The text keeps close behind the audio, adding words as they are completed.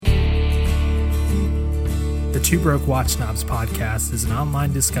Two Broke Watch Snobs podcast is an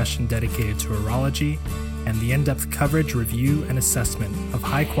online discussion dedicated to horology and the in-depth coverage, review, and assessment of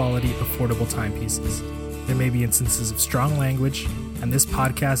high-quality, affordable timepieces. There may be instances of strong language, and this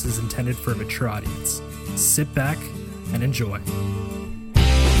podcast is intended for a mature audience. Sit back and enjoy.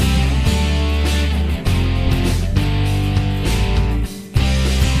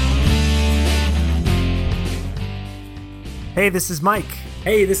 Hey, this is Mike.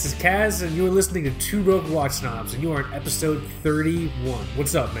 Hey, this is Kaz, and you are listening to Two Broke Watch Snobs, and you are on episode 31.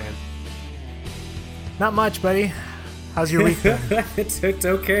 What's up, man? Not much, buddy. How's your week been? It's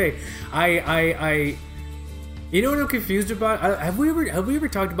okay. You know what I'm confused about? Have we ever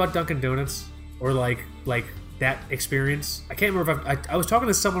talked about Dunkin' Donuts or like that experience? I can't remember if I was talking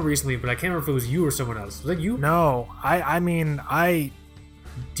to someone recently, but I can't remember if it was you or someone else. Was that you? No, I mean.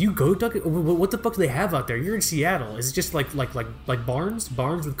 Do you go to Dunkin'? What the fuck do they have out there? You're in Seattle. Is it just like barns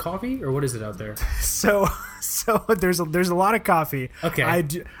with coffee, or what is it out there? So there's a lot of coffee.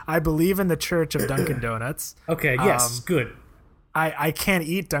 Okay. I believe in the Church of Dunkin' Donuts. Okay. Yes. Good. I can't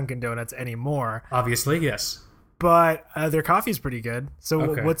eat Dunkin' Donuts anymore. Obviously, yes. But their coffee's pretty good. So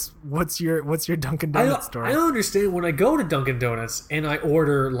Okay. what's your Dunkin' Donuts story? I don't understand when I go to Dunkin' Donuts and I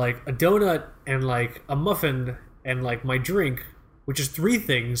order like a donut and like a muffin and like my drink, which is 3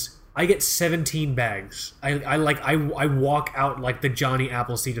 things. I get 17 bags. I walk out like the Johnny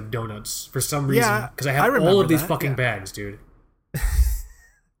Appleseed of donuts for some reason because I have all of these fucking bags, dude.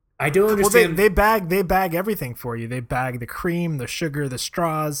 I don't understand. Well, they bag everything for you. They bag the cream, the sugar, the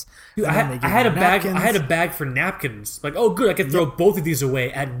straws. Dude, I had a bag. I had a bag for napkins. Like, oh, good, I can throw both of these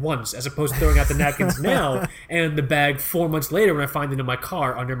away at once, as opposed to throwing out the napkins now and the bag 4 months later when I find it in my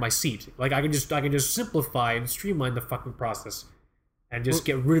car under my seat. Like, I can just simplify and streamline the fucking process and just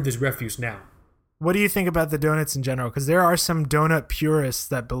get rid of this refuse now. What do you think about the donuts in general? Because there are some donut purists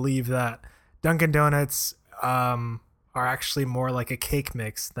that believe that Dunkin' Donuts are actually more like a cake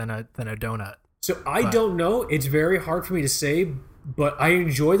mix than a donut. So I don't know. It's very hard for me to say, but I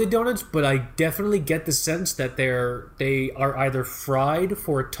enjoy the donuts. But I definitely get the sense that they are either fried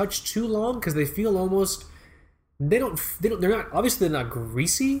for a touch too long because they feel almost they're not obviously they're not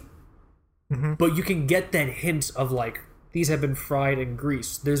greasy, but you can get that hint of like these have been fried in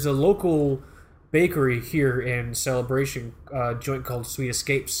grease. There's a local bakery here in Celebration, joint called Sweet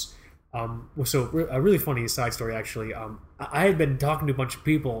Escapes. So a really funny side story actually. I had been talking to a bunch of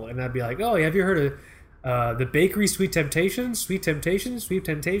people, and I'd be like, "Oh, have you heard of the bakery Sweet Temptations? Sweet Temptations? Sweet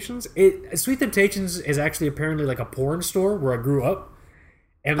Temptations?" Sweet Temptations is actually apparently like a porn store where I grew up,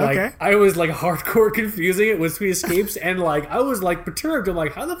 and like I was like hardcore confusing it with Sweet Escapes, and like I was like perturbed. I'm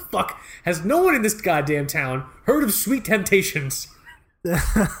like, how the fuck has no one in this goddamn town heard of Sweet Temptations?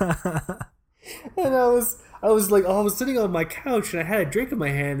 And I was sitting on my couch and I had a drink in my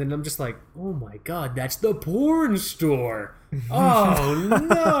hand and I'm just like, oh my god, that's the porn store. Oh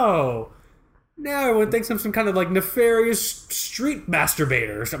no. Now everyone thinks I'm some kind of like nefarious street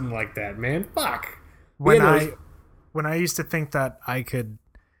masturbator or something like that, man. Fuck. When I used to think that I could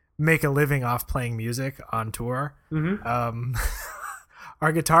make a living off playing music on tour,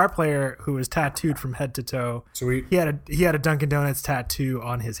 our guitar player, who was tattooed from head to toe, sweet. He had a Dunkin' Donuts tattoo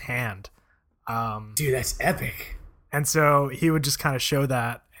on his hand. Dude, that's epic. And so he would just kind of show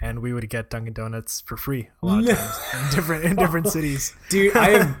that, and we would get Dunkin' Donuts for free a lot of times in different cities. Dude,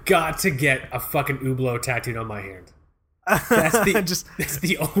 I have got to get a fucking Hublot tattooed on my hand. That's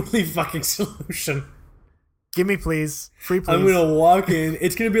the only fucking solution. Give me, please, free, please. I'm gonna walk in.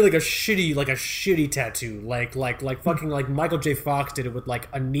 It's gonna be like a shitty tattoo, like fucking like Michael J. Fox did it with like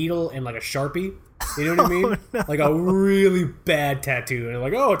a needle and like a Sharpie. You know what I mean? No. Like a really bad tattoo, and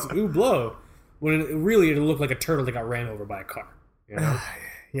like, oh, it's Hublot. When it'll look like a turtle that got ran over by a car. You know?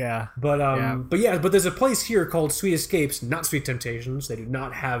 Yeah. But there's a place here called Sweet Escapes, not Sweet Temptations. They do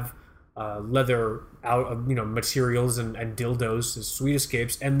not have leather out of materials and dildos. It's Sweet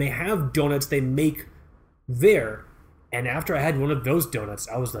Escapes, and they have donuts they make there. And after I had one of those donuts,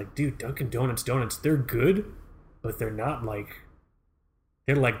 I was like, dude, Dunkin' Donuts donuts, they're good, but they're not like.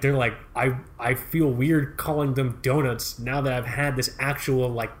 They're like I feel weird calling them donuts now that I've had this actual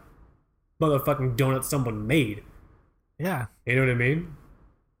like motherfucking donut someone made. Yeah. You know what I mean?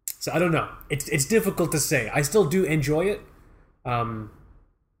 So I don't know. It's difficult to say. I still do enjoy it. I'm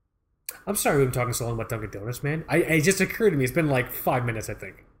sorry we've been talking so long about Dunkin' Donuts, man. It just occurred to me. It's been like 5 minutes, I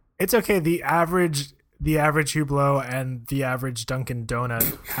think. It's okay. The average Hublot and the average Dunkin'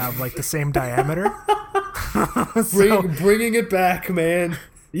 Donut have like the same diameter. Bringing it back, man.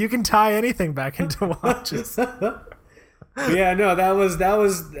 You can tie anything back into watches. Yeah, no, that was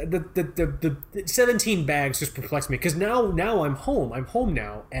the 17 bags just perplexed me because now I'm home. I'm home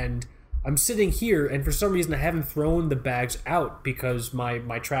now, and I'm sitting here, and for some reason I haven't thrown the bags out because my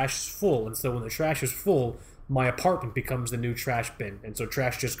trash is full. And so when the trash is full, my apartment becomes the new trash bin. And so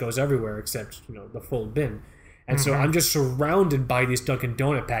trash just goes everywhere except, the full bin. And so I'm just surrounded by these Dunkin'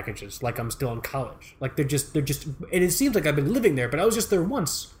 Donut packages like I'm still in college. Like they're just, and it seems like I've been living there, but I was just there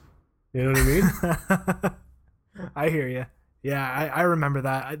once. You know what I mean? I hear you. Yeah, I remember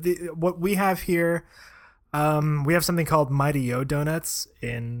that. What we have here, we have something called Mighty Yo Donuts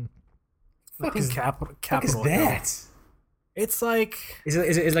in Capital. What is that? It's like is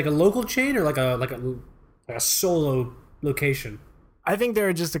it like a local chain or like a solo location? I think there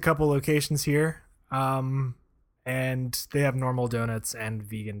are just a couple locations here, and they have normal donuts and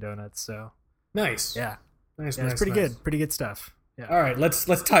vegan donuts. So nice, yeah, nice. It's pretty good, pretty good stuff. Yeah. All right, let's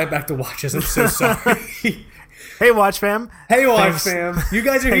tie it back to watches. I'm so sorry. Hey, Watch Fam. Hey, Watch Fam. You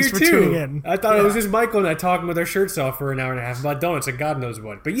guys are here too. Tuning in. I thought it was just Michael and I talking with our shirts off for an hour and a half about donuts and God knows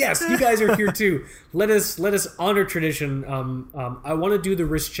what. But yes, you guys are here too. Let us honor tradition. I want to do the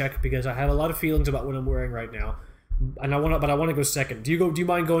wrist check because I have a lot of feelings about what I'm wearing right now, and I want to go second. Do you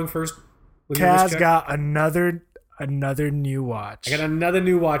mind going first? Kaz got another new watch. I got another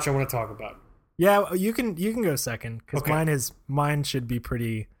new watch I want to talk about. Yeah, you can go second because mine should be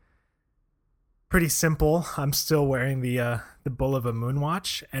pretty simple. I'm still wearing the Bulova Moon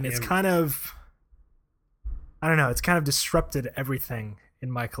watch, and it's kind of, I don't know, it's kind of disrupted everything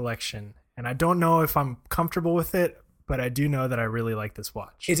in my collection, and I don't know if I'm comfortable with it, but I do know that I really like this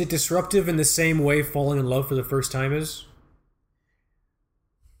watch. Is it disruptive in the same way falling in love for the first time is?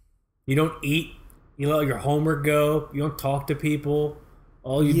 You don't eat, you let your homework go, you don't talk to people.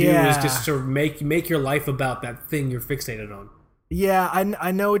 All you do is just sort of make your life about that thing you're fixated on. Yeah,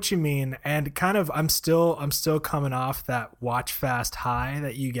 I know what you mean, and kind of I'm still coming off that watch fast high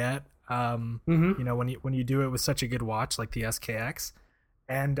that you get, when you do it with such a good watch like the SKX,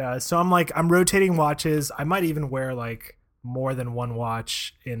 and so I'm rotating watches. I might even wear like more than one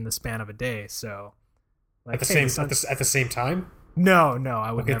watch in the span of a day. So like at the same time. No,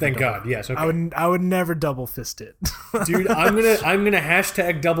 I would. Okay, never thank God. Yes, okay. I would never double fist it, dude. I'm gonna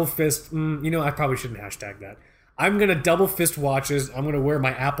hashtag double fist. I probably shouldn't hashtag that. I'm gonna double fist watches. I'm gonna wear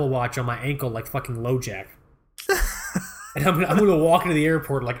my Apple Watch on my ankle like fucking LoJack, and I'm gonna walk into the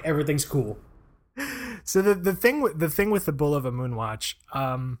airport like everything's cool. So the thing with the Bulova Moon watch,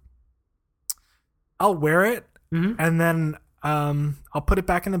 I'll wear it and then I'll put it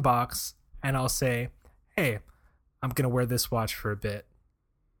back in the box and I'll say, hey, I'm gonna wear this watch for a bit,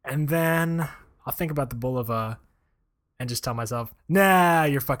 and then I'll think about the Bulova and just tell myself, nah,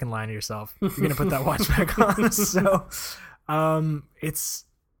 you're fucking lying to yourself. You're gonna put that watch back on. So it's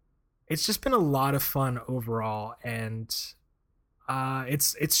just been a lot of fun overall, and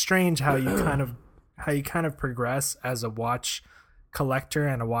it's strange how you kind of progress as a watch collector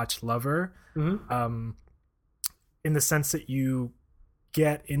and a watch lover, in the sense that you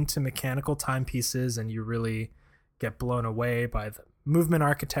get into mechanical timepieces and you really get blown away by the movement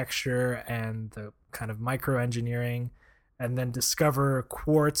architecture and the kind of micro engineering, and then discover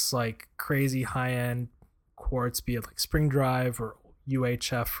quartz, like crazy high-end quartz, be it like Spring Drive or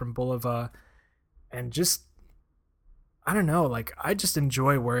UHF from Bulova, and just, I don't know, like I just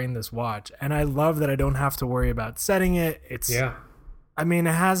enjoy wearing this watch, and I love that I don't have to worry about setting it. I mean,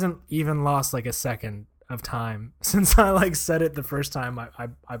 it hasn't even lost like a second of time since I like set it the first time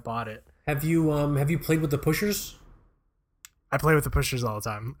I bought it. Have you played with the pushers? I play with the pushers all the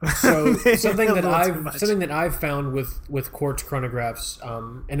time. So something that I've found with quartz chronographs,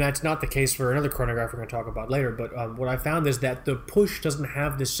 and that's not the case for another chronograph we're going to talk about later. But what I found is that the push doesn't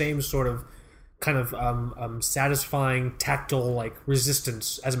have the same sort of kind of satisfying tactile like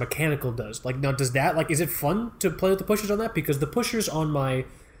resistance as a mechanical does. Like now, does that is it fun to play with the pushers on that? Because the pushers on my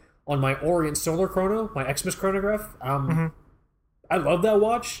Orient Solar Chrono, my Xmas chronograph, I love that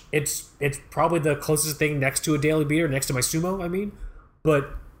watch. It's probably the closest thing next to a daily beater, next to my Sumo, I mean.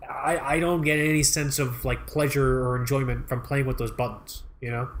 But I don't get any sense of like pleasure or enjoyment from playing with those buttons,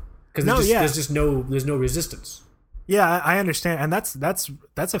 Because there's no resistance. Yeah, I understand, and that's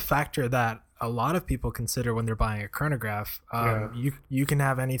a factor that a lot of people consider when they're buying a chronograph. You can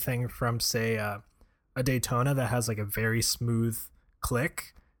have anything from say a Daytona that has like a very smooth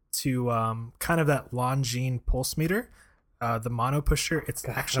click to kind of that Longines pulse meter. The mono pusher, it's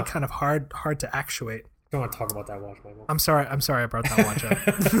actually kind of hard to actuate. I don't want to talk about that watch, Michael. I'm sorry I brought that watch up.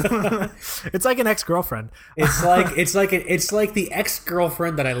 It's like an ex-girlfriend. It's like the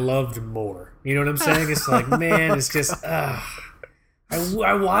ex-girlfriend that I loved more. You know what I'm saying? It's like, man, it's just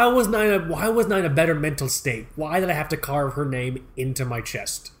why wasn't I in a better mental state? Why did I have to carve her name into my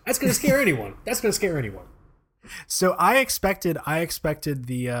chest? That's gonna scare anyone. So I expected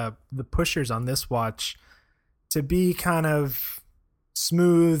the pushers on this watch to be kind of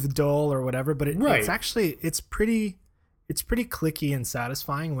smooth, dull, or whatever, but Right. it's pretty clicky and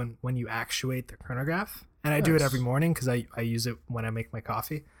satisfying when you actuate the chronograph. And I do it Nice. every morning because I use it when I make my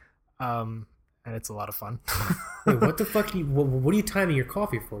coffee, and it's a lot of fun. Wait, what the fuck? What are you timing your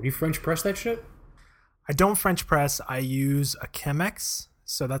coffee for? Do you French press that shit? I don't French press. I use a Chemex,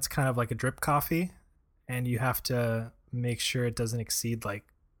 so that's kind of like a drip coffee, and you have to make sure it doesn't exceed like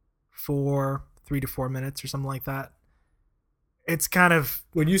 3 to 4 minutes or something like that. It's kind of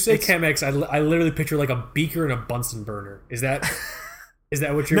When you say It's- Chemex, I literally picture like a beaker and a Bunsen burner. Is that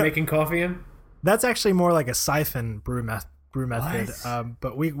what you're No. making coffee in? that's actually more like a siphon brew method. What?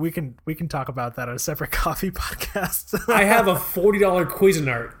 But we can talk about that on a separate coffee podcast. I have a $40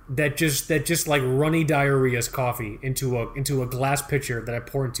 Cuisinart that just like runny diarrhea's coffee into a glass pitcher that I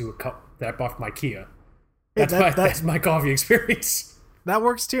pour into a cup that I bought from IKEA. That's that's my coffee experience. That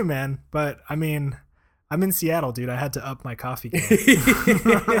works too, man. But I mean, I'm in Seattle, dude. I had to up my coffee game.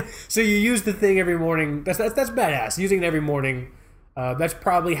 So you use the thing every morning. That's badass. Using it every morning. That's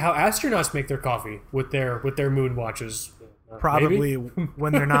probably how astronauts make their coffee with their moon watches. Probably Maybe?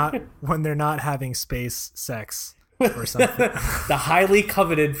 when they're not having space sex or something. The highly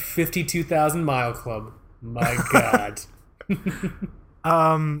coveted 52,000-mile club. My God.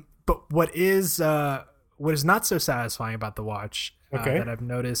 But what is not so satisfying about the watch Okay. that I've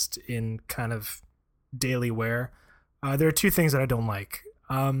noticed in kind of daily wear, there are two things that I don't like.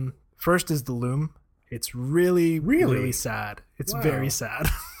 First is the loom. It's really Really? sad. It's Wow. very sad.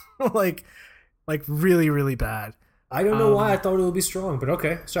 like really, really bad. I don't know why I thought it would be strong, but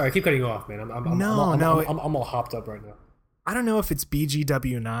okay. Sorry, I keep cutting you off, man. I'm all hopped up right now. I don't know if it's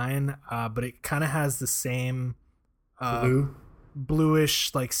BGW9, but it kind of has the same Blue.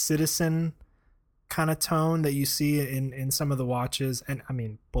 bluish like Citizen kind of tone that you see in some of the watches. And I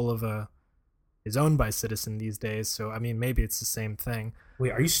mean, Bulova is owned by Citizen these days, so I mean maybe it's the same thing.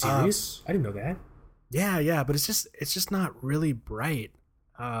 Wait, are you serious? I didn't know that. Yeah, but it's just not really bright.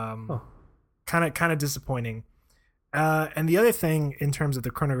 Oh. Kind of disappointing. And the other thing in terms of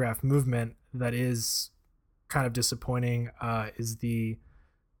the chronograph movement that is kind of disappointing is the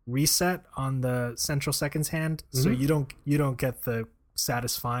reset on the central seconds hand. So you don't get the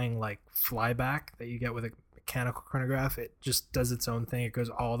satisfying like flyback that you get with a mechanical chronograph. It just does its own thing. It goes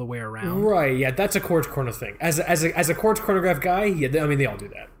all the way around. Right, yeah, that's a quartz chrono thing. As a quartz chronograph guy, yeah, I mean they all do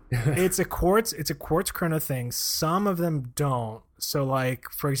that. It's a quartz chrono thing. Some of them don't. So like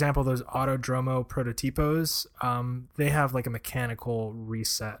for example, those Autodromo Prototipos, they have like a mechanical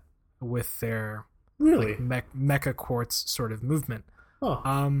reset with their Really? mecha quartz sort of movement.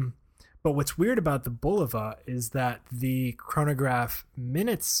 Oh. But what's weird about the Bulova is that the chronograph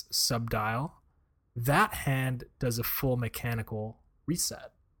minutes subdial, that hand does a full mechanical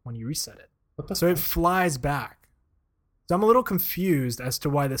reset when you reset it. What the So it flies back. So I'm a little confused as to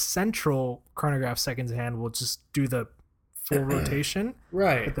why the central chronograph seconds hand will just do the full rotation,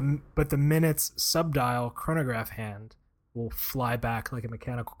 Right. but the minutes subdial chronograph hand will fly back like a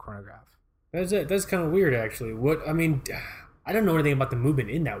mechanical chronograph. That's it. That's kind of weird, actually. I don't know anything about the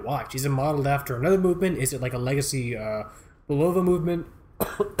movement in that watch. Is it modeled after another movement? Is it like a legacy Bulova movement?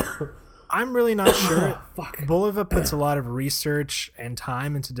 I'm really not sure. Fuck. Bulova puts a lot of research and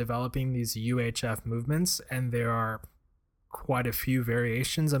time into developing these UHF movements, and there are quite a few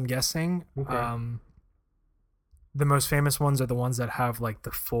variations, I'm guessing. Okay. The most famous ones are the ones that have like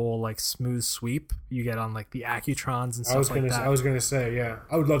the full like smooth sweep you get on like the Accutrons and stuff like that. I was gonna say, yeah.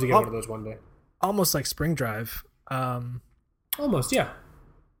 I would love to get one of those one day. Almost like Spring Drive. Almost, yeah.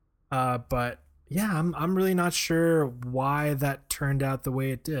 But yeah, I'm really not sure why that turned out the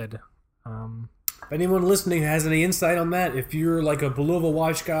way it did. If anyone listening has any insight on that, if you're like a Bulova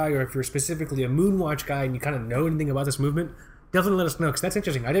watch guy, or if you're specifically a Moon watch guy and you kind of know anything about this movement, definitely let us know, because that's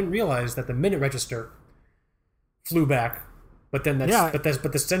interesting. I didn't realize that the minute register flew back, but then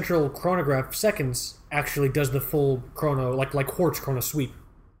but the central chronograph seconds actually does the full chrono, like quartz chrono sweep.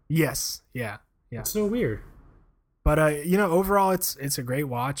 Yes, yeah. It's so weird. But overall, it's a great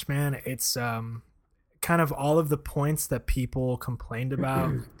watch, man. It's kind of all of the points that people complained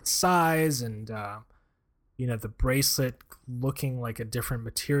about, size and the bracelet looking like a different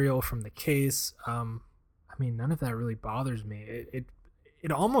material from the case. I mean, none of that really bothers me.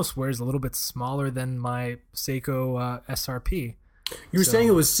 It almost wears a little bit smaller than my Seiko SRP. You were saying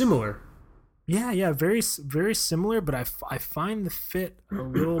it was similar. Yeah, very very similar, but I find the fit a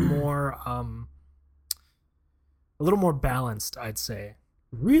little more balanced, I'd say.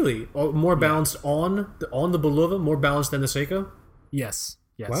 Really? More balanced on the Bulova, more balanced than the Seiko? Yes.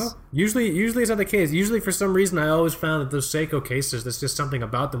 Yes. Well, usually it's not the case. Usually, for some reason, I always found that those Seiko cases, there's just something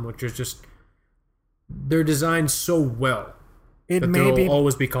about them which is just they're designed so well It that may they'll be.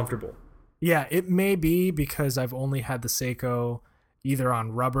 always be comfortable. Yeah, it may be because I've only had the Seiko either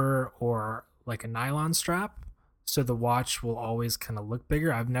on rubber or like a nylon strap, so the watch will always kind of look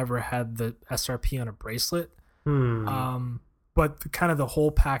bigger. I've never had the SRP on a bracelet, but kind of the whole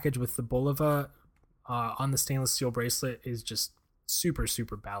package with the Bulova on the stainless steel bracelet is just super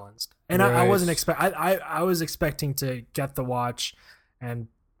super balanced. And I wasn't I was expecting to get the watch and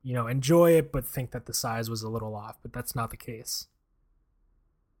enjoy it, but think that the size was a little off. But that's not the case.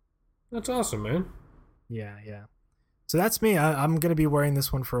 That's awesome, man. Yeah. So that's me. I'm going to be wearing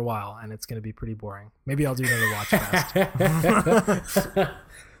this one for a while, and it's going to be pretty boring. Maybe I'll do another watch fast.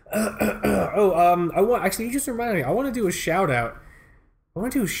 Actually, you just reminded me. I want to do a shout out. I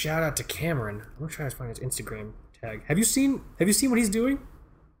want to do a shout out to Cameron. I'm gonna try to find his Instagram tag. Have you seen what he's doing?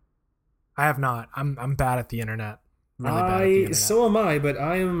 I have not. I'm bad at the internet. Really bad at the internet. So am I, but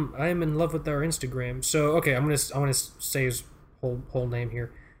I am in love with our Instagram. So okay, I'm gonna say his whole name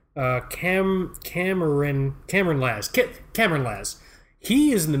here. Cameron Laz.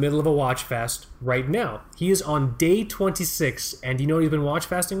 He is in the middle of a watch fast right now. He is on day 26, and do you know what he's been watch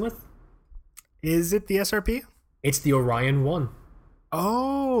fasting with? Is it the SRP? It's the Orion 1.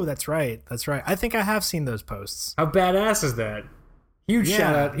 Oh, that's right. I think I have seen those posts. How badass is that? Huge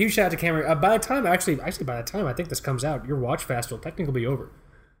shout out to Cameron. By the time I think this comes out, your watch fast will technically be over.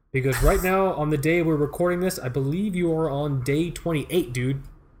 Because right now, on the day we're recording this, I believe you are on day 28, dude.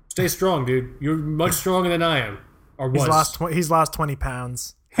 Stay strong, dude. You're much stronger than I am. Or was. He's lost 20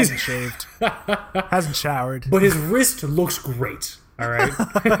 pounds. Hasn't shaved. Hasn't showered. But his wrist looks great. All right?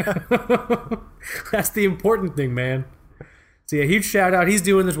 That's the important thing, man. So yeah, huge shout out. He's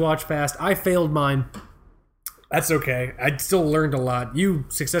doing this watch fast. I failed mine. That's okay. I still learned a lot. You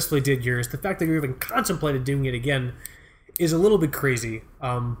successfully did yours. The fact that you even contemplated doing it again is a little bit crazy.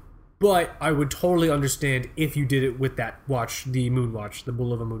 But I would totally understand if you did it with that watch, the Moon Watch, the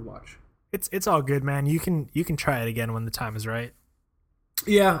Bulova Moon Watch. It's all good, man. You can try it again when the time is right.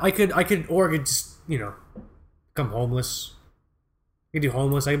 Yeah, I could just become homeless. I could do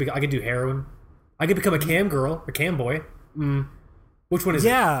homeless. I could do heroin. I could become a cam girl or cam boy. Which one is it?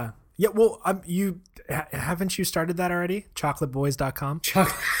 Yeah. Well, haven't you started that already? ChocolateBoys.com.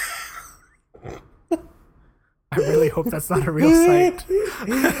 I really hope that's not a real site.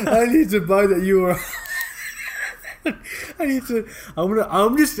 I need to buy that URL.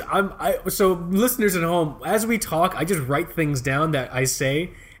 So listeners at home, as we talk, I just write things down that I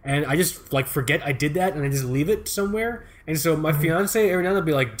say, and I just forget I did that, and I just leave it somewhere. And so my fiance every now and then will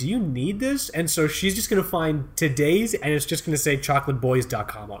be like, "Do you need this?" And so she's just gonna find today's, and it's just gonna say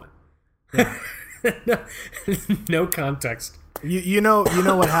chocolateboys.com on it. Yeah. No context. You know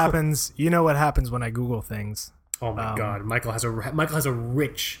what happens. You know what happens when I Google things. Oh my God, Michael has a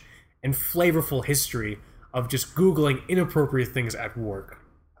rich and flavorful history of just Googling inappropriate things at work.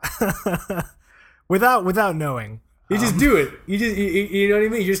 without knowing. You just do it. You know what I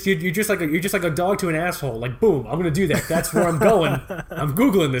mean? You're just like a dog to an asshole. Like, boom, I'm gonna do that. That's where I'm going. I'm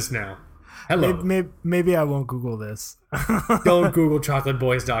Googling this now. Hello. Maybe I won't Google this. Don't Google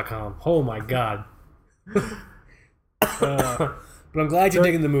chocolateboys.com. Oh my God. But I'm glad you're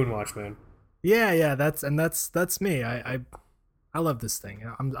digging the Moonwatch, man. Yeah, that's me. I love this thing.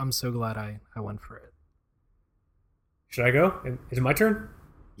 I'm so glad I went for it. Should I go? Is it my turn?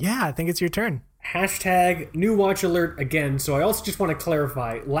 Yeah, I think it's your turn. Hashtag new watch alert again. So I also just want to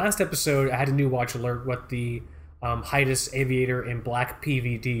clarify. Last episode, I had a new watch alert with the Hiatus Aviator in black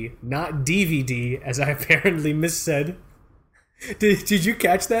PVD, not DVD, as I apparently missaid. Did you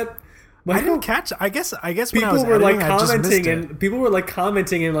catch that? I didn't catch. I guess when people I was were editing, like commenting and people were like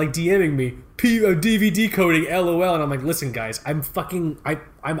commenting and like DMing me DVD coding LOL, and I'm like, listen guys, I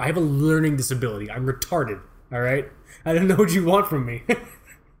have a learning disability. I'm retarded. All right, I don't know what you want from me.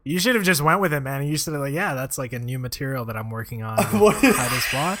 You should have just went with it, man. You should have that's like a new material that I'm working on with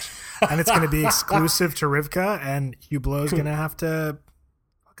this watch, and it's going to be exclusive to Rivka, and Hublot's going to have to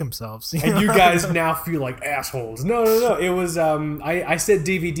fuck themselves. And you guys now feel like assholes. No. It was I said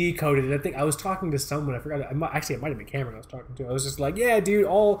DVD coded, and I think I was talking to someone. I forgot. It might have been Cameron I was talking to. I was just like, yeah, dude.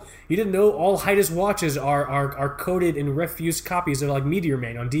 You didn't know all Hiatus watches are coded in refuse copies of like Meteor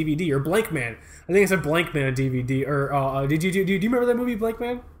Man on DVD or Blank Man. I think I said Blank Man on DVD. Or do you remember that movie Blank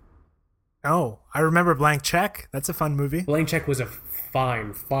Man? Oh, I remember Blank Check. That's a fun movie. Blank Check was a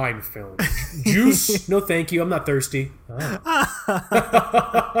fine film. Juice? No, thank you. I'm not thirsty. Oh.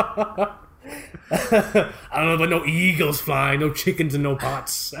 I don't know about no eagles flying, no chickens and no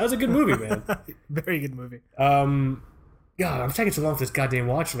pots. That was a good movie, man. Very good movie. God, I'm taking too long for this goddamn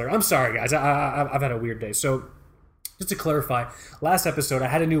watch alert. I'm sorry, guys. I've had a weird day. So, just to clarify, last episode I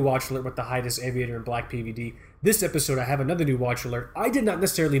had a new watch alert with the Hydus Aviator and Black PVD. This episode I have another new watch alert. I did not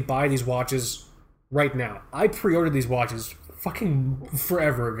necessarily buy these watches right now. I pre-ordered these watches fucking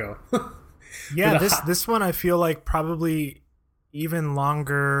forever ago. Yeah, this one I feel like probably even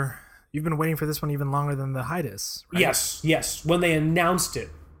longer. You've been waiting for this one even longer than the Hydus, right? Yes. When they announced it,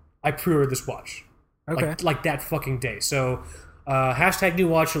 I pre-ordered this watch. Okay. Like that fucking day. So, hashtag new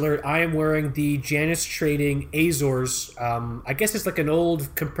watch alert. I am wearing the Janus Trading Azores. I guess it's like an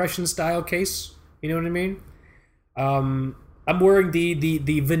old compression style case. You know what I mean? I'm wearing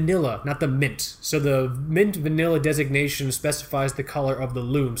the vanilla, not the mint. So the mint vanilla designation specifies the color of the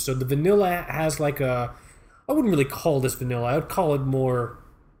loom. So the vanilla has like I wouldn't really call this vanilla. I would call it more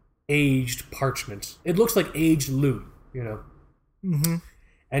aged parchment. It looks like aged loom, you know? Mm-hmm.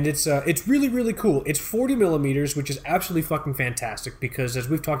 And it's really, really cool. It's 40 millimeters, which is absolutely fucking fantastic because, as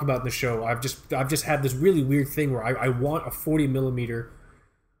we've talked about in the show, I've just had this really weird thing where I want a 40 millimeter,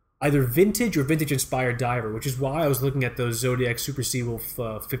 either vintage or vintage inspired diver, which is why I was looking at those Zodiac Super Seawolf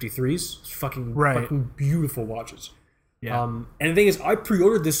 53s. Fucking beautiful watches. Yeah. And the thing is, I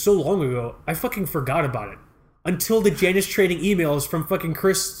pre-ordered this so long ago, I fucking forgot about it until the Janus Trading emails from fucking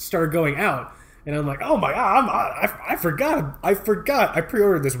Chris started going out. And I'm like, oh my god, I forgot. I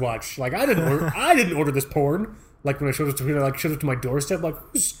pre-ordered this watch. Like I didn't order this porn. Like when I showed it to my doorstep. Like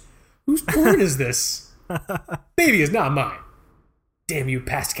whose porn is this? Baby is not mine. Damn you,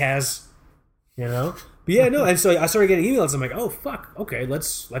 past Kaz. You know. But yeah, no. And so I started getting emails. I'm like, oh fuck. Okay,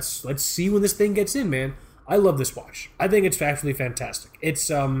 let's see when this thing gets in, man. I love this watch. I think it's absolutely fantastic.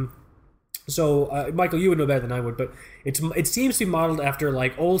 It's So, Michael, you would know better than I would, but it seems to be modeled after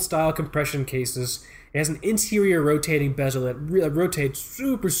like old style compression cases. It has an interior rotating bezel that rotates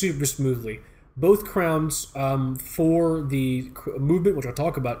super smoothly. Both crowns for the movement, which I'll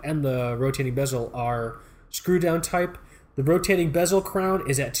talk about, and the rotating bezel are screw down type. The rotating bezel crown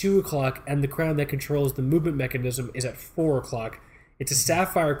is at 2 o'clock, and the crown that controls the movement mechanism is at 4 o'clock. It's a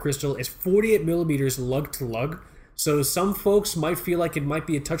sapphire crystal. It's 48 millimeters lug to lug. So some folks might feel like it might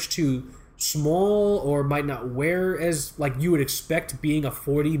be a touch too small or might not wear as like you would expect being a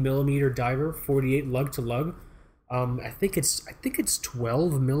 40 millimeter diver, 48 lug to lug. I think it's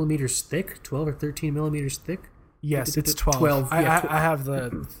 12 millimeters thick, 12 or 13 millimeters thick. Yes, it's 12. I have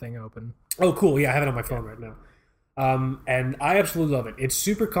the thing open. Oh, cool. Yeah, I have it on my phone right now. And I absolutely love it. It's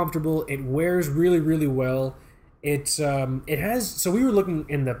super comfortable. It wears really, really well. It has. So we were looking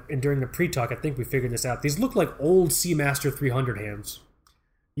during the pre-talk. I think we figured this out. These look like old Seamaster 300 hands.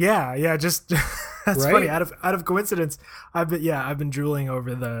 Yeah. Just that's right? funny. Out of coincidence, I've been drooling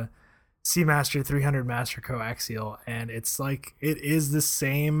over the Seamaster 300 Master Coaxial, and it's like it is the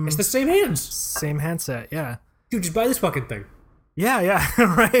same. It's the same hands, same handset. Yeah, dude, just buy this fucking thing. Yeah,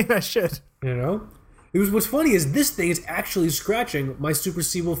 right. I should. You know, what's funny is this thing is actually scratching my Super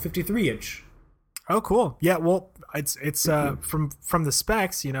Seawolf 53-inch. Oh, cool. Yeah, well, it's from the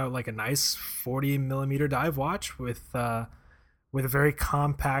specs, you know, like a nice 40 millimeter dive watch with a very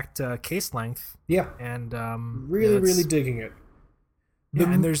compact case length. Yeah, and really digging it.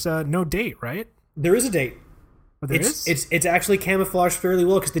 And there's no date, right? There is a date. Oh, there is? It's actually camouflaged fairly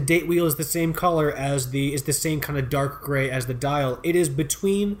well because the date wheel is the same color as the same kind of dark gray as the dial. It is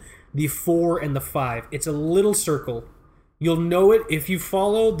between the 4 and the 5. It's a little circle. You'll know it if you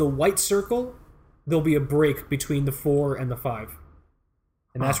follow the white circle. There'll be a break between the 4 and the 5,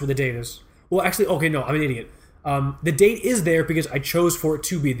 and that's where the date is. Well, actually, okay, no, I'm an idiot. The date is there because I chose for it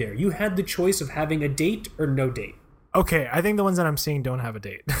to be there. You had the choice of having a date or no date. Okay, I think the ones that I'm seeing don't have a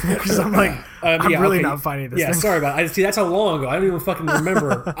date because I'm like, I'm really not finding this. Yeah, thing. Sorry about it. See, that's how long ago. I don't even fucking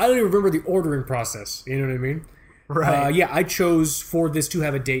remember. I don't even remember the ordering process. You know what I mean? Right. Yeah, I chose for this to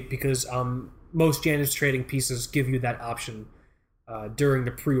have a date because most Janus Trading pieces give you that option during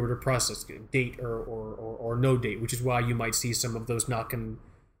the pre-order process, date or no date, which is why you might see some of those knocking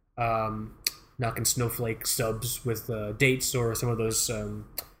snowflake subs with dates, or some of those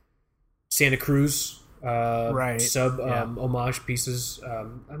Santa Cruz homage pieces. I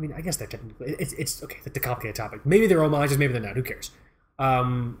mean, I guess they're technically it's okay. That's a complicated topic. Maybe they're homages, maybe they're not. Who cares?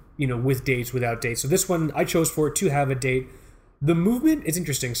 With dates, without dates. So this one I chose for it to have a date. The movement is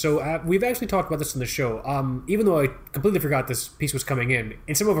interesting. So we've actually talked about this in the show. Even though I completely forgot this piece was coming in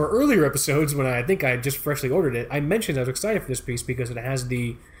some of our earlier episodes, when I think I had just freshly ordered it, I mentioned I was excited for this piece because it has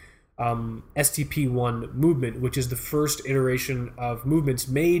the STP-1 movement, which is the first iteration of movements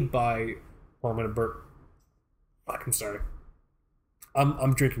made by. Oh, I'm gonna burp. Fuck, I'm sorry.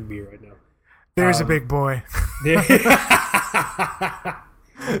 I'm drinking beer right now. There's a big boy.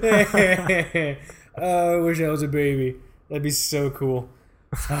 I wish I was a baby. That'd be so cool.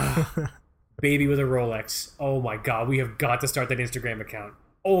 Baby with a Rolex. Oh my god, we have got to start that Instagram account.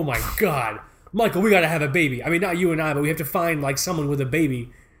 Oh my god. Michael, we gotta have a baby. I mean, not you and I, but we have to find like someone with a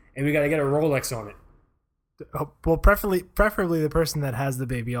baby, and we gotta get a Rolex on it. Well, preferably the person that has the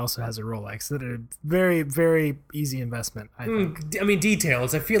baby also has a Rolex. That are very, very easy investment, I think. I mean,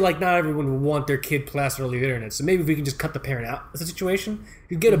 details. I feel like not everyone would want their kid plastered all over the internet, so maybe if we can just cut the parent out of the situation,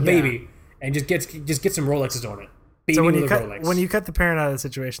 you get a baby and just get some Rolexes on it. Baby So with a Rolex. when you cut the parent out of the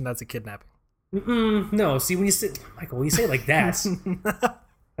situation, that's a kidnapping. No, see, when you say, Michael, when you say it like that,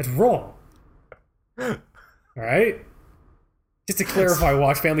 that's wrong. All right? Just to clarify,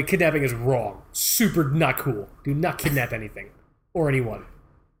 Watch Family, kidnapping is wrong. Super not cool. Do not kidnap anything. Or anyone.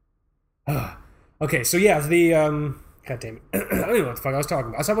 Okay, so yeah, God damn it. I don't even know what the fuck I was talking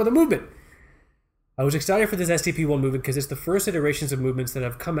about. I was talking about the movement. I was excited for this STP-1 movement because it's the first iterations of movements that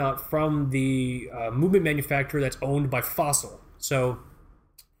have come out from the movement manufacturer that's owned by Fossil. So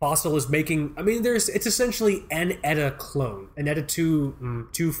Fossil is making, I mean, it's essentially an ETA clone. An ETA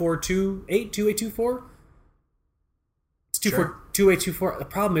 2824? It's 2824. The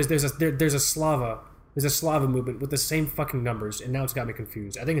problem is there's a Slava movement with the same fucking numbers, and now it's got me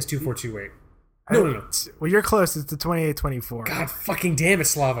confused. I think it's 2428. No. Well, you're close. It's the 2824. God fucking damn it,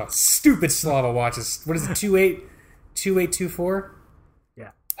 Slava. Stupid Slava watches. What is it, 2824?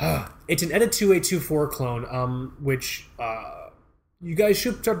 Yeah. It's an ETA 2824 clone, which you guys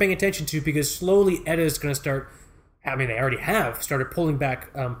should start paying attention to because slowly ETA is going to start, I mean, they already have started pulling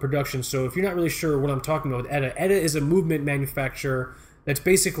back production. So if you're not really sure what I'm talking about with ETA is a movement manufacturer that's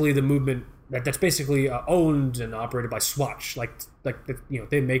basically the movement that's basically owned and operated by Swatch. Like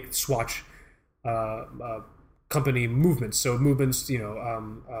they make Swatch company movements. So movements, that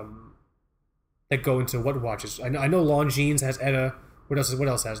go into what watches. I know Longines has ETA. What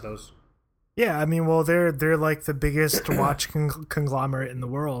else has those? Yeah, I mean, well, they're like the biggest watch conglomerate in the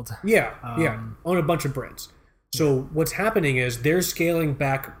world. Yeah, own a bunch of brands. So what's happening is they're scaling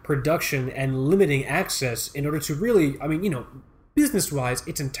back production and limiting access in order to really, I mean, business-wise,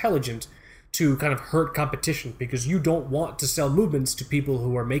 it's intelligent to kind of hurt competition because you don't want to sell movements to people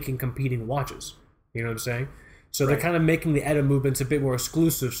who are making competing watches. You know what I'm saying? So they're kind of making the ETA movements a bit more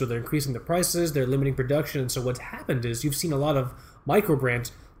exclusive. So they're increasing the prices, they're limiting production. And so what's happened is you've seen a lot of micro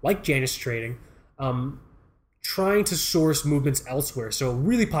brands like Janus Trading trying to source movements elsewhere. So a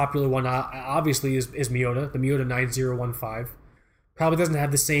really popular one, obviously, is Miyota, the Miyota 9015. Probably doesn't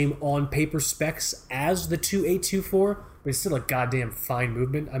have the same on-paper specs as the 2824, but it's still a goddamn fine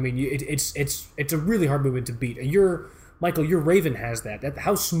movement. I mean, it's a really hard movement to beat. And Michael, your Raven has that.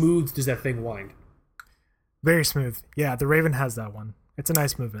 How smooth does that thing wind? Very smooth. Yeah, the Raven has that one. It's a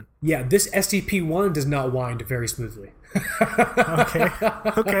nice movement. Yeah, this STP-1 does not wind very smoothly.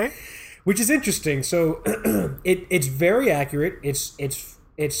 Okay. Which is interesting. So it's very accurate. It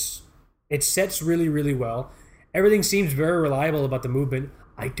sets really, really well. Everything seems very reliable about the movement.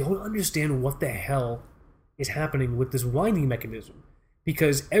 I don't understand what the hell is happening with this winding mechanism.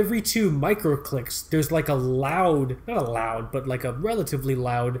 Because every 2 micro clicks, there's like a loud, not a loud, but like a relatively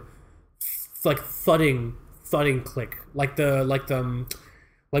loud, like thudding click. Like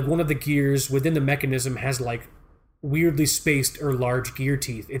one of the gears within the mechanism has like weirdly spaced or large gear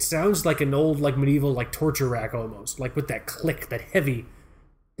teeth. It sounds like an old like medieval like torture rack almost, like with that click, that heavy,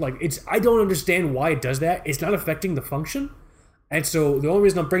 like I don't understand why it does that. It's not affecting the function. And so the only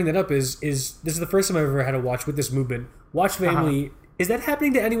reason I'm bringing that up is this is the first time I've ever had a watch with this movement. Watch Family, is that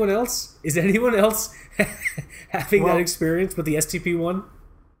happening to anyone else? Is anyone else having that experience with the STP-1?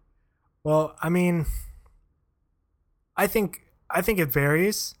 Well, I mean, I think it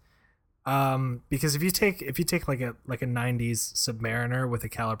varies. Because if you take like a 90s Submariner with a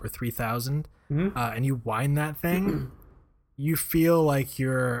caliber 3000 and you wind that thing, you feel like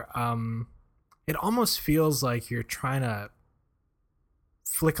you're it almost feels like you're trying to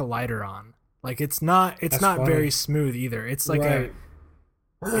flick a lighter on. Like it's not very smooth either. It's like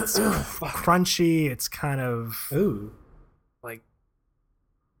it's crunchy. It's kind of like,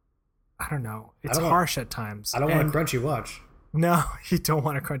 I don't know. It's harsh at times. I don't want a crunchy watch. No, you don't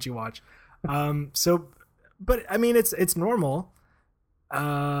want a crunchy watch. But I mean, it's normal.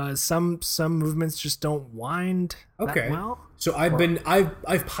 Some movements just don't wind that well. So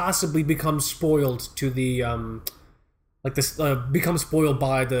I've possibly become spoiled to the become spoiled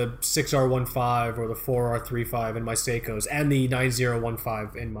by the 6R15 or the 4R35 in my Seikos and the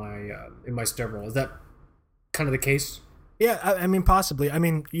 9015 in my Steveral. Is that kind of the case? Yeah, I mean, possibly. I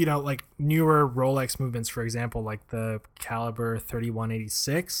mean, like newer Rolex movements, for example, like the caliber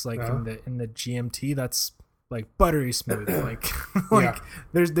 3186, like in the GMT, that's like buttery smooth. Like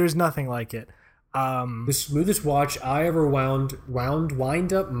there's nothing like it. The smoothest watch I ever wounded.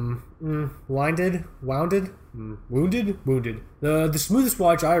 The smoothest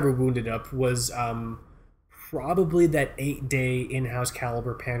watch I ever wounded up was probably that 8-day in-house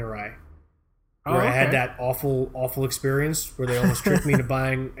Caliber Panerai, where I had that awful experience where they almost tricked me into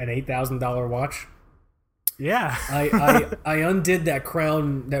buying an $8,000 watch. Yeah. I undid that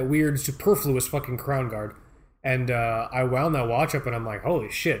crown, that weird superfluous fucking crown guard, and I wound that watch up, and I'm like,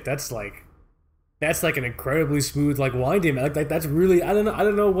 holy shit, that's like an incredibly smooth like winding. Like that's really, I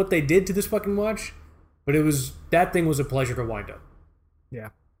don't know what they did to this fucking watch, but that thing was a pleasure to wind up. Yeah.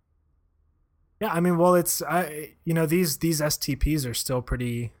 Yeah, I mean, well, it's these STPs are still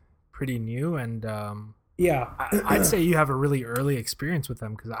pretty new, and yeah, I'd say you have a really early experience with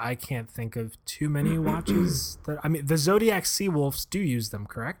them, because I can't think of too many watches that, I mean, the Zodiac Seawolves do use them,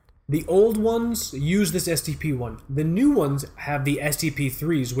 correct? The old ones use this STP one. The new ones have the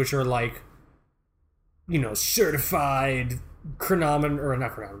STP3s, which are like, certified chronometer, or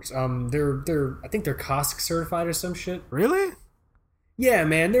not chronometers. They're I think they're COSC certified or some shit. Really? Yeah,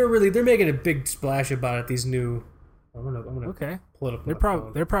 man, they're making a big splash about it. These new, I'm gonna okay. Pull it up.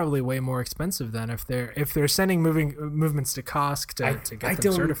 They're probably way more expensive then if they're sending movements to COSC to get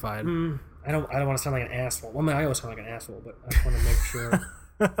them certified. I don't want to sound like an asshole. Well, I mean, I always sound like an asshole, but I want to make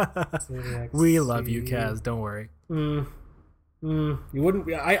sure. We love you, Kaz. Don't worry. You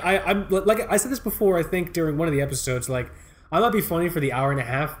wouldn't. I'm like I said this before. I think during one of the episodes, like, I might be funny for the hour and a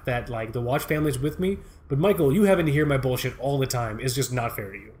half that like the watch family's with me, but Michael, you having to hear my bullshit all the time is just not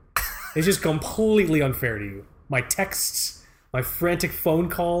fair to you. It's just completely unfair to you. My texts, my frantic phone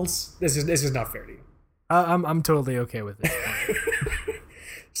calls. This is not fair to you. I'm totally okay with it.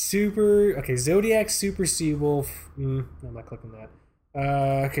 Zodiac Super Seawolf. No, I'm not clicking that.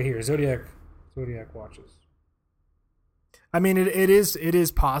 Okay, here, Zodiac watches. I mean, it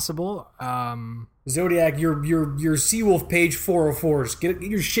is possible. Zodiac, your Seawolf page 404s. Get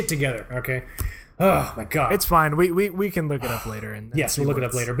your shit together, okay? Oh my god, it's fine. We can look it up later. Yes, we'll look it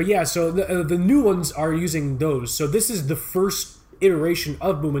up later. But yeah, so the new ones are using those. So this is the first iteration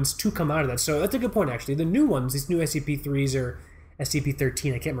of movements to come out of that. So that's a good point, actually. The new ones, these new SCP-3s or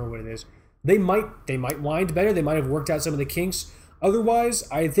SCP-13, I can't remember what it is. They might wind better. They might have worked out some of the kinks. Otherwise,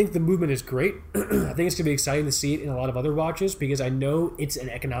 I think the movement is great. I think it's going to be exciting to see it in a lot of other watches, because I know it's an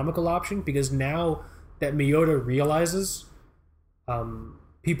economical option, because now that Miyota realizes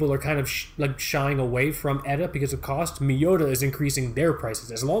people are kind of shying away from ETA because of cost, Miyota is increasing their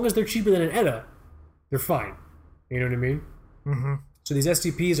prices. As long as they're cheaper than an ETA, they're fine. You know what I mean? Mm-hmm. So these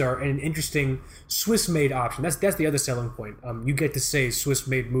STPs are an interesting Swiss-made option. That's the other selling point. You get to say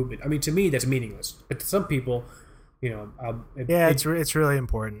Swiss-made movement. I mean, to me, that's meaningless. But to some people, it's really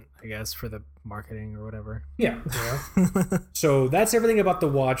important, I guess, for the marketing or whatever. Yeah. So that's everything about the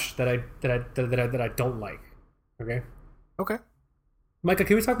watch that I don't like. Okay. Okay. Micah,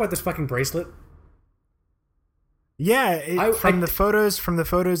 can we talk about this fucking bracelet? Yeah, from the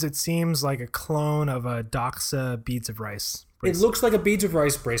photos, it seems like a clone of a Doxa Beads of Rice bracelet. It looks like a Beads of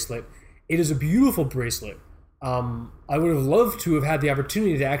Rice bracelet. It is a beautiful bracelet. I would have loved to have had the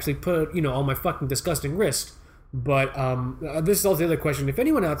opportunity to actually put it, on my fucking disgusting wrist. But this is also the other question. If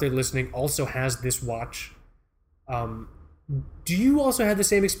anyone out there listening also has this watch, do you also have the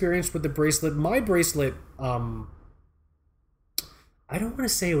same experience with the bracelet? My bracelet, I don't want to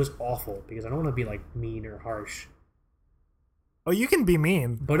say it was awful, because I don't want to be like mean or harsh. Oh, you can be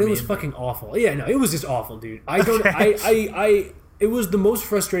mean. But it was fucking awful. Yeah, no, it was just awful, dude. It was the most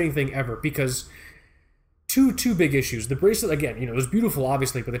frustrating thing ever, because two big issues. The bracelet, again, it was beautiful,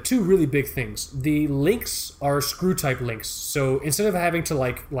 obviously, but the two really big things. The links are screw type links. So instead of having to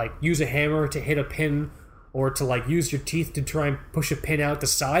like use a hammer to hit a pin, or to use your teeth to try and push a pin out to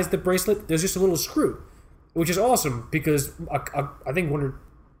size the bracelet, there's just a little screw, which is awesome, because I think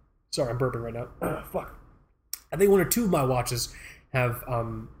sorry, I'm burping right now. Fuck. I think one or two of my watches have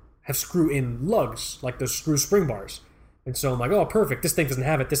screw-in lugs, like those screw spring bars. And so I'm like, oh, perfect. This thing doesn't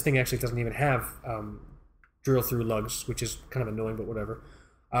have it. This thing actually doesn't even have drill-through lugs, which is kind of annoying, but whatever.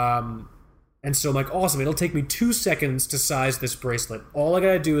 And so I'm like, awesome. It'll take me 2 seconds to size this bracelet. All I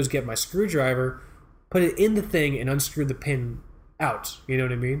gotta do is get my screwdriver, put it in the thing, and unscrew the pin out. You know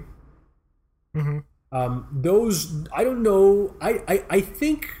what I mean? Mm-hmm. Those, I don't know. I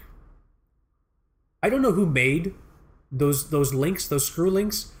think... I don't know who made those links, those screw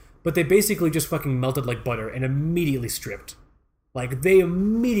links, but they basically just fucking melted like butter and immediately stripped. Like, they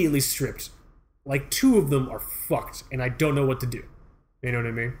immediately stripped. Like, 2 of them are fucked, and I don't know what to do. You know what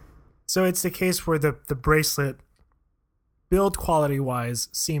I mean? So it's the case where the bracelet, build quality-wise,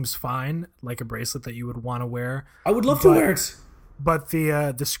 seems fine, like a bracelet that you would want to wear. I would love to wear it. But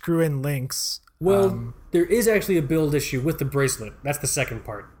the screw-in links Well, there is actually a build issue with the bracelet. That's the second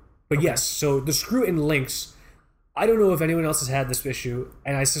part. But okay. Yes, so the screw-in links, I don't know if anyone else has had this issue,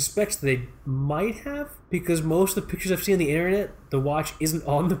 and I suspect they might have, because most of the pictures I've seen on the internet, the watch isn't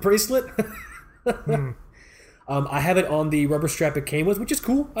on the bracelet. I have it on the rubber strap it came with, which is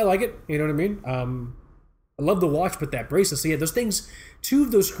cool. I like it. You know what I mean? I love the watch, but that bracelet. So yeah, those things, 2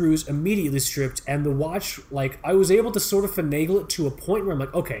 of those screws immediately stripped, and the watch, like, I was able to sort of finagle it to a point where I'm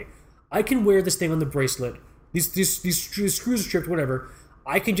like, okay, I can wear this thing on the bracelet. These screws are stripped, whatever.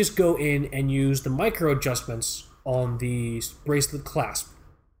 I can just go in and use the micro adjustments on the bracelet clasp.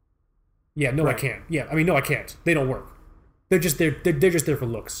 Yeah, no, right. I can't. Yeah, I mean, no, I can't. They don't work. They're just there. They're just there for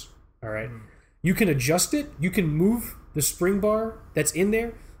looks. All right. You can adjust it. You can move the spring bar that's in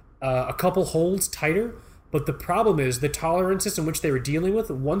there a couple holds tighter. But the problem is the tolerances in which they were dealing with.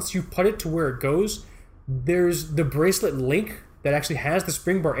 Once you put it to where it goes, there's the bracelet link that actually has the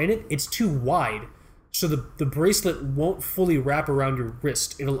spring bar in it. It's too wide, so the bracelet won't fully wrap around your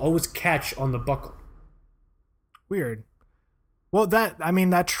wrist. It'll always catch on the buckle. Weird. Well,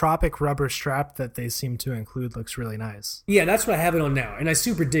 that Tropic rubber strap that they seem to include looks really nice. Yeah, that's what I have it on now, and I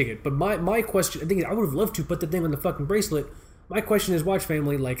super dig it. But my question, I think I would have loved to put the thing on the fucking bracelet. My question is, Watch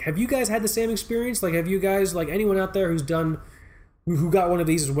Family, like, have you guys had the same experience? Like, have you guys, like, anyone out there who got one of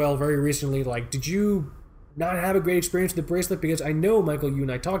these as well very recently, like, did you not have a great experience with the bracelet? Because I know, Michael, you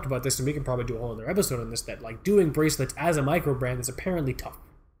and I talked about this, and we can probably do a whole other episode on this, that, like, doing bracelets as a micro brand is apparently tough.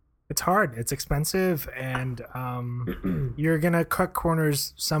 It's hard. It's expensive, and you're going to cut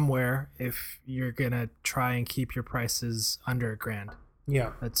corners somewhere if you're going to try and keep your prices under $1,000.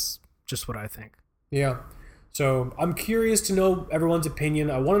 Yeah. That's just what I think. Yeah. So I'm curious to know everyone's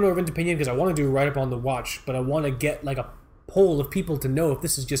opinion. I want to know everyone's opinion because I want to do a write-up on the watch, but I want to get, like, a poll of people to know if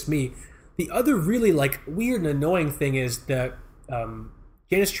this is just me. The other really, like, weird and annoying thing is that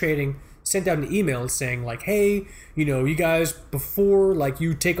Janus Trading sent out an email saying, like, hey, you know, you guys, before, like,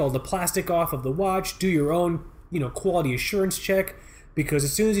 you take all the plastic off of the watch, do your own, you know, quality assurance check, because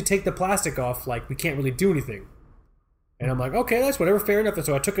as soon as you take the plastic off, like, we can't really do anything. And I'm like, okay, that's whatever, fair enough. And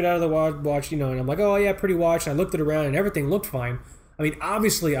so I took it out of the watch, you know, and I'm like, oh, yeah, pretty watch. And I looked it around, and everything looked fine. I mean,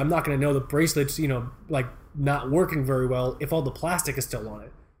 obviously, I'm not going to know the bracelet's, you know, like, not working very well if all the plastic is still on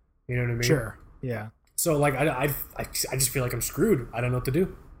it. You know what I mean? Sure, yeah. So, like, I just feel like I'm screwed. I don't know what to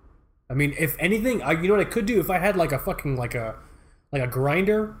do. I mean, if anything, you know what I could do? If I had, like, a fucking, like a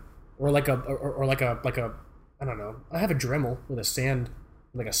grinder or like a I don't know. I have a Dremel with a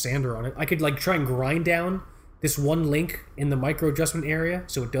sander on it. I could, like, try and grind down this one link in the micro adjustment area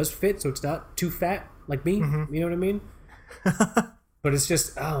so it does fit, so it's not too fat like me. Mm-hmm. You know what I mean? But it's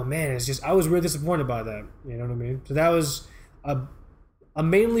just, oh man, it's just, I was really disappointed by that. You know what I mean? So that was a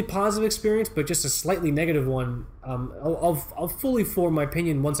mainly positive experience, but just a slightly negative one. I'll fully form my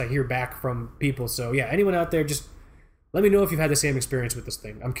opinion once I hear back from people. So yeah, anyone out there, just let me know if you've had the same experience with this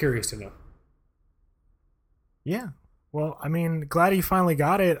thing. I'm curious to know. Yeah. Well, I mean, glad you finally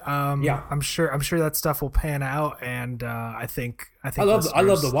got it. Yeah, I'm sure that stuff will pan out, and I think I love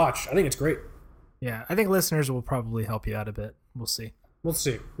the watch. I think it's great. Yeah, I think listeners will probably help you out a bit. We'll see. We'll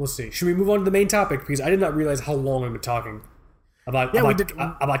see. Should we move on to the main topic, because I did not realize how long we've been talking about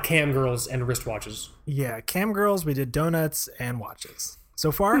cam girls and wristwatches. Yeah, cam girls. We did donuts and watches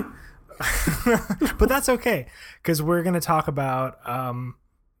so far, but that's okay, because we're going to talk about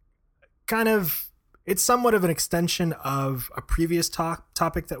kind of. It's somewhat of an extension of a previous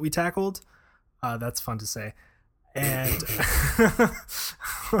topic that we tackled. That's fun to say. And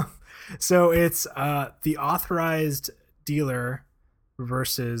so it's the authorized dealer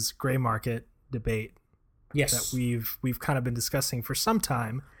versus gray market debate. Yes, that we've kind of been discussing for some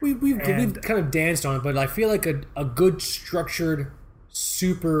time. We've kind of danced on it, but I feel like a good structured,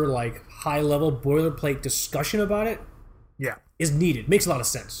 super like high level boilerplate discussion about it, yeah, is needed. Makes a lot of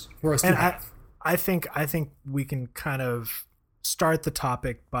sense for us to have. I think we can kind of start the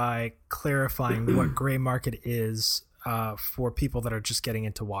topic by clarifying what gray market is for people that are just getting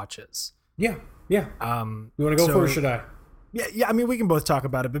into watches. Yeah. You want to go for it, or should I? Yeah. I mean, we can both talk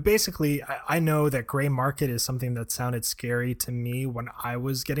about it, but basically, I know that gray market is something that sounded scary to me when I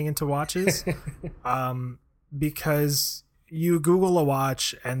was getting into watches, because you Google a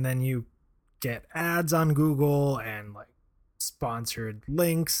watch and then you get ads on Google and like sponsored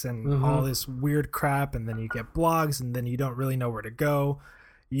links and all this weird crap, and then you get blogs, and then you don't really know where to go.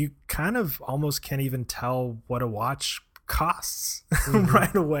 You kind of almost can't even tell what a watch costs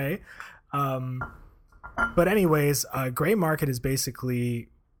right away. But anyways, gray market is basically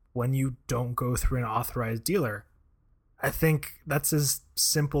when you don't go through an authorized dealer. I think that's as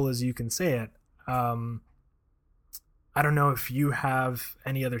simple as you can say it. I don't know if you have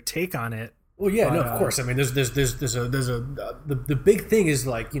any other take on it. Well, yeah, But, no, of course. I mean, the big thing is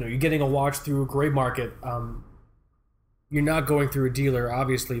like, you're getting a watch through a gray market. You're not going through a dealer,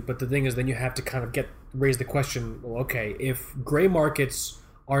 obviously, but the thing is, then you have to kind of raise the question. Well, okay, if gray markets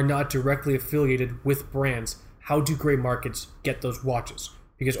are not directly affiliated with brands, how do gray markets get those watches?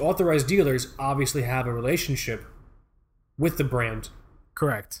 Because authorized dealers obviously have a relationship with the brand,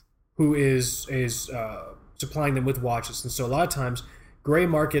 correct. who is supplying them with watches, and so a lot of times gray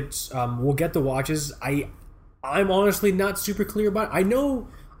markets will get the watches. I'm honestly not super clear about it. I know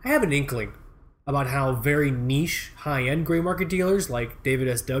I have an inkling about how very niche high-end gray market dealers like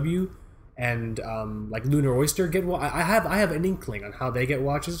David SW and like Lunar Oyster get. I have an inkling on how they get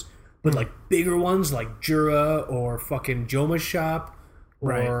watches, but like bigger ones like Jura or fucking Joma Shop. Or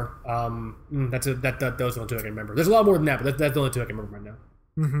right. those are the only two I can remember. There's a lot more than that, but that's the only two I can remember right now.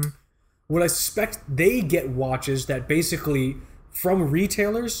 Mm-hmm. What I suspect, they get watches that basically from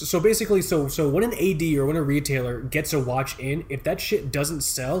retailers. So basically, so when an AD or when a retailer gets a watch in, if that shit doesn't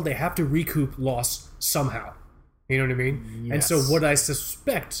sell, they have to recoup loss somehow. You know what I mean? Yes. And so what I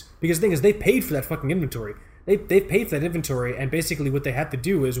suspect, because the thing is, they paid for that fucking inventory. They paid for that inventory, and basically what they have to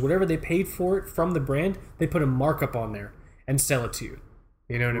do is whatever they paid for it from the brand, they put a markup on there and sell it to you.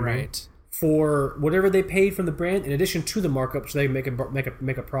 You know what I mean? Right. For whatever they paid from the brand, in addition to the markup, so they make a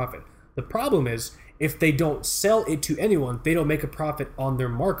profit. The problem is, if they don't sell it to anyone, they don't make a profit on their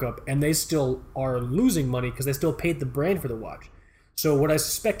markup, and they still are losing money because they still paid the brand for the watch. So what I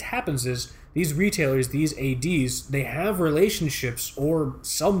suspect happens is these retailers, these ADs, they have relationships or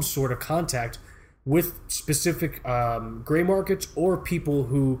some sort of contact with specific gray markets or people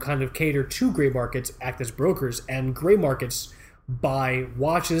who kind of cater to gray markets, act as brokers, and gray markets buy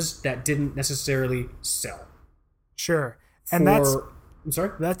watches that didn't necessarily sell. Sure. And I'm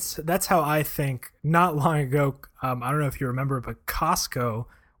sorry? That's how I think. Not long ago, I don't know if you remember, but Costco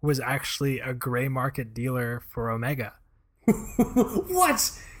was actually a gray market dealer for Omega.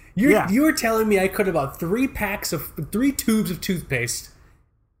 What? You were telling me I could have bought 3 tubes of toothpaste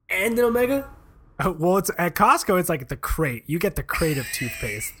and an Omega? Well, it's at Costco. It's like the crate. You get the crate of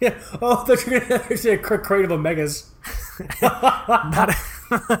toothpaste. Yeah. Oh, that's a crate of Omegas.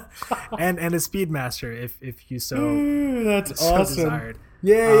 and a Speedmaster if you so that's so awesome. desired.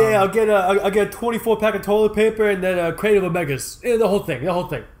 Yeah. I'll get a 24 pack of toilet paper and then a crate of Omegas. Yeah, the whole thing. No,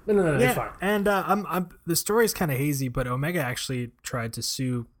 it's fine. And the story's kind of hazy, but Omega actually tried to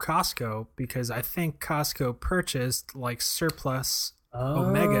sue Costco because I think Costco purchased like surplus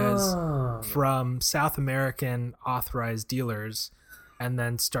Omegas from South American authorized dealers and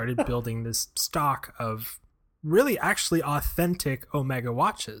then started building this stock of really actually authentic Omega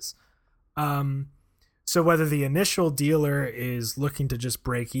watches. So whether the initial dealer is looking to just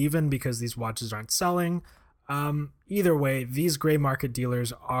break even because these watches aren't selling, either way, these gray market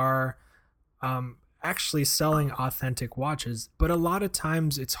dealers are actually selling authentic watches, but a lot of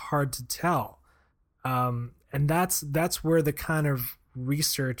times it's hard to tell. And that's where the kind of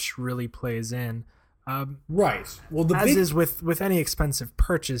research really plays in. Right. Well, is with any expensive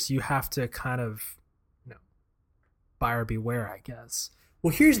purchase, you have to kind of buyer beware, I guess.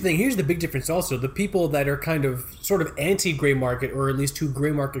 Well, here's the thing. Here's the big difference also. The people that are kind of sort of anti-gray market, or at least too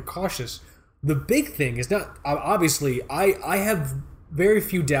gray market cautious, the big thing is not, obviously, I have very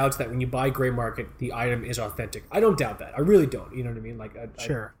few doubts that when you buy gray market, the item is authentic. I don't doubt that. I really don't. You know what I mean? Like,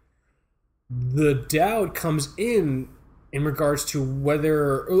 sure. The doubt comes in regards to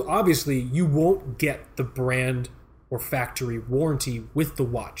whether, obviously, you won't get the brand or factory warranty with the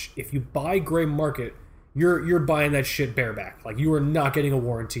watch. If you buy gray market, you're buying that shit bareback. Like, you are not getting a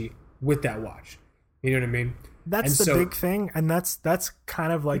warranty with that watch. You know what I mean? That's the big thing, and that's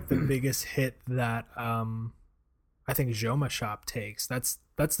kind of like the biggest hit that I think Joma Shop takes. That's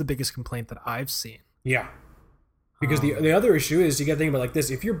the biggest complaint that I've seen. Yeah. Because the other issue is, you got to think about it like this.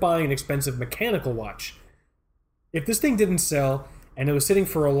 If you're buying an expensive mechanical watch, if this thing didn't sell and it was sitting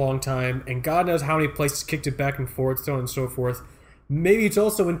for a long time and God knows how many places kicked it back and forth, so on and so forth, maybe it's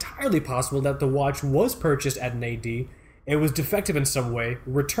also entirely possible that the watch was purchased at an AD, it was defective in some way,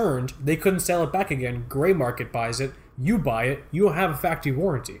 returned, they couldn't sell it back again, gray market buys it, you buy it, you don't have a factory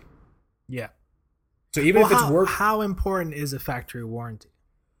warranty. Yeah. So even if it's worth... How important is a factory warranty?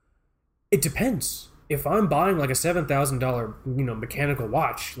 It depends. If I'm buying like a $7,000, mechanical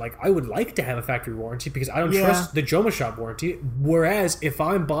watch, like, I would like to have a factory warranty because I don't trust the Joma Shop warranty. Whereas if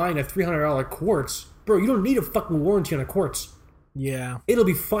I'm buying a $300 quartz, bro, you don't need a fucking warranty on a quartz. Yeah. It'll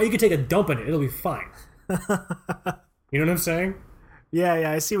be fine. You can take a dump in it. It'll be fine. You know what I'm saying?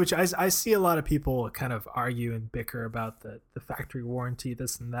 Yeah. I see I see a lot of people kind of argue and bicker about the factory warranty,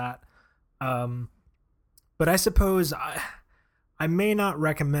 this and that. But I suppose I may not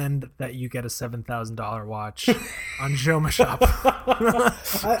recommend that you get a $7,000 watch on Joma Shop.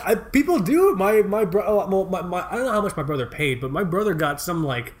 People do. My bro. I don't know how much my brother paid, but my brother got some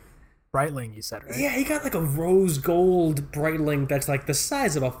like Breitling, you said, right? Yeah, he got like a rose gold Breitling that's like the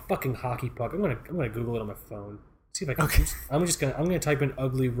size of a fucking hockey puck. I'm gonna Google it on my phone. See if I can. Okay. I'm gonna type in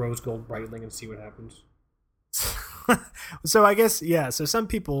ugly rose gold Breitling and see what happens. So I guess so some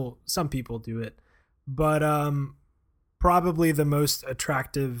people do it, but probably the most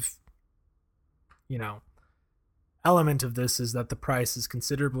attractive element of this is that the price is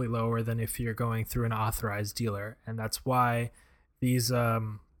considerably lower than if you're going through an authorized dealer, and that's why these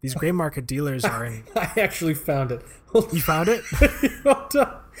gray market dealers are in. I actually found it. You found it?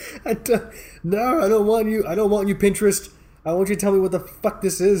 No, I don't want you Pinterest. I want you to tell me what the fuck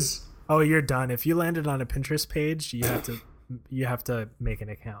this is. Oh, you're done. If you landed on a Pinterest page, you have to make an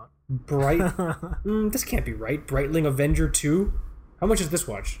account. This can't be right. Breitling Avenger 2. How much is this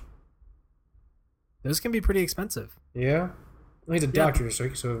watch? Those can be pretty expensive. Yeah. Well, he's a doctor, so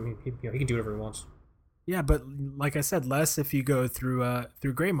he can do whatever he wants. Yeah, but like I said, less if you go through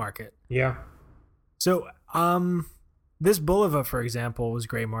gray market. Yeah. So, this Bulova, for example, was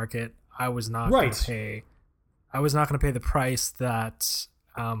gray market. I was not going to pay the price that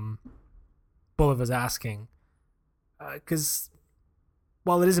Bulova's asking, because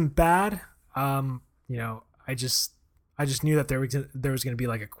while it isn't bad, I just knew that there was going to be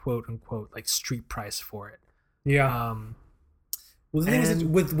like a quote unquote like street price for it. Yeah. Well, the thing is,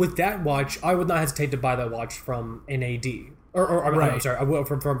 with that watch, I would not hesitate to buy that watch from an AD, I'm sorry, I will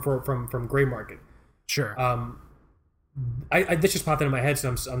from gray market. Sure. This just popped into my head,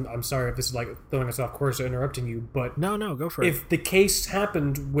 so I'm sorry if this is like throwing us off course or interrupting you, but no, go for it. If the case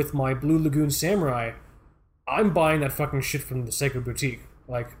happened with my Blue Lagoon Samurai, I'm buying that fucking shit from the Seiko Boutique.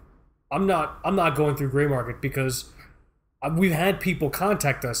 Like, I'm not going through gray market, because we've had people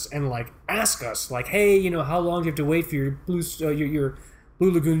contact us and like ask us like, hey, how long do you have to wait for your your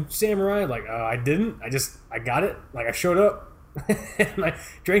Blue Lagoon Samurai? Like, I didn't. I got it. Like, I showed up and I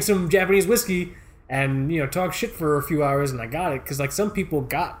drank some Japanese whiskey and talked shit for a few hours and I got it, because like some people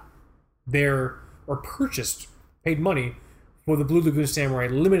got paid money for the Blue Lagoon Samurai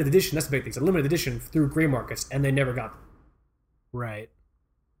limited edition. That's the big thing. It's a limited edition through gray markets, and they never got them. Right.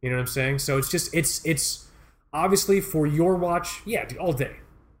 You know what I'm saying? So it's obviously for your watch, yeah, dude, all day.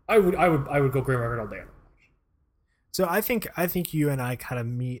 I would go gray market all day. So I think you and I kind of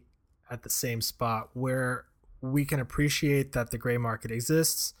meet at the same spot where we can appreciate that the gray market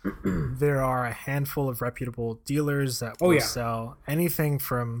exists. There are a handful of reputable dealers that will sell anything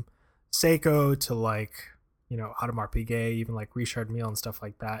from Seiko to like Audemars Piguet, even like Richard Mille and stuff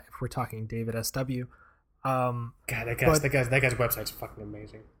like that. If we're talking David SW, God, that guy's website's fucking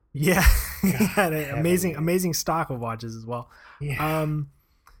amazing. Yeah, amazing stock of watches as well. Yeah.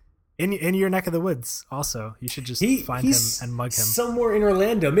 In your neck of the woods, also, you should just find him and mug him somewhere in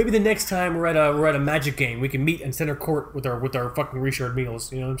Orlando. Maybe the next time we're at a Magic game, we can meet in center court with our fucking Richard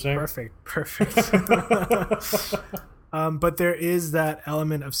Milles. You know what I'm saying? Perfect. But there is that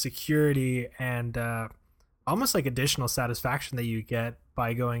element of security and almost like additional satisfaction that you get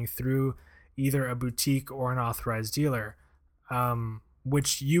by going through either a boutique or an authorized dealer,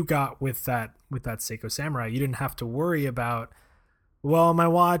 which you got with that Seiko Samurai. You didn't have to worry about, well, my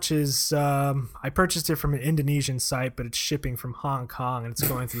watch is I purchased it from an Indonesian site, but it's shipping from Hong Kong and it's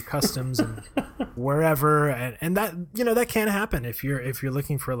going through customs and wherever, and that that can happen if you're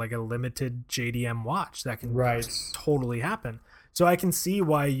looking for like a limited JDM watch. That can totally happen. So I can see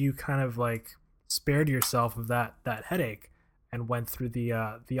why you kind of like spared yourself of that headache and went through the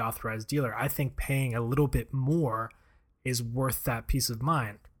authorized dealer. I think paying a little bit more is worth that peace of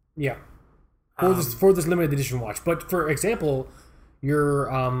mind. Yeah. For this limited edition watch. But for example,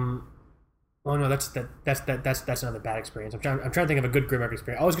 your oh no, that's another bad experience. I'm trying to think of a good gray market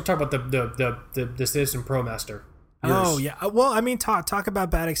experience. I was gonna talk about the Citizen ProMaster. Oh yeah. Well, I mean, talk about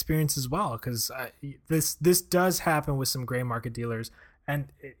bad experience as well, because this does happen with some gray market dealers,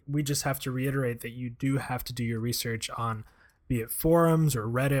 and we just have to reiterate that you do have to do your research on, be it forums or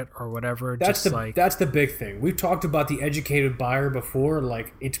Reddit or whatever. That's the big thing. We've talked about the educated buyer before.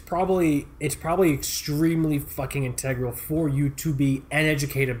 Like, it's probably extremely fucking integral for you to be an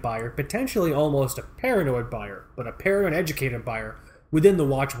educated buyer, potentially almost a paranoid buyer, but a paranoid educated buyer within the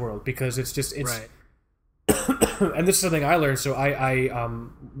watch world, because it's right. And this is something I learned. So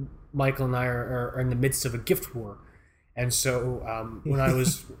Michael and I are in the midst of a gift war, and so when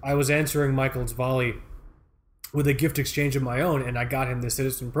I was answering Michael's volley with a gift exchange of my own, and I got him the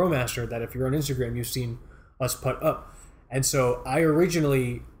Citizen ProMaster that if you're on Instagram, you've seen us put up. And so I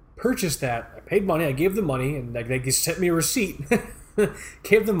originally purchased that. paid money. I gave them money, and like they sent me a receipt.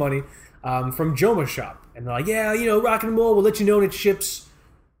 Gave them money from Joma Shop, and they're like, yeah, Rock and Roll, we'll let you know when it ships.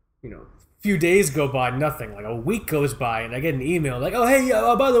 A few days go by, nothing. Like a week goes by, and I get an email like, "Oh, hey,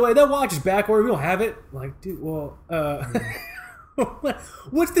 by the way, that watch is back ordered. We don't have it." I'm like, dude, well,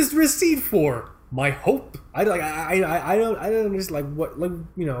 what's this receipt for? My hope? I don't understand.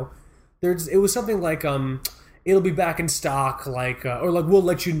 It was something like it'll be back in stock, or like we'll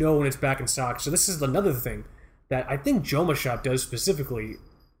let you know when it's back in stock. So this is another thing that I think Joma Shop does specifically.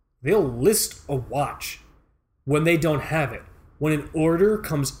 They'll list a watch when they don't have it. When an order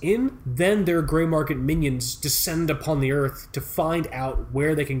comes in, then their gray market minions descend upon the earth to find out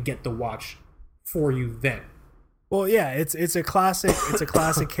where they can get the watch for you then. Well, yeah, it's a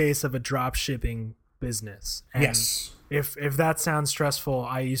classic case of a drop shipping business. And yes. If that sounds stressful,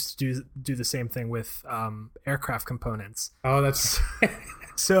 I used to do the same thing with aircraft components. Oh, that's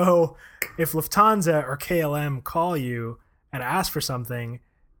so if Lufthansa or KLM call you and ask for something,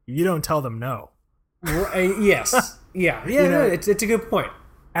 you don't tell them no. Yes. Yeah. It's a good point.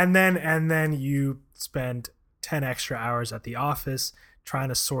 And then you spend 10 extra hours at the office trying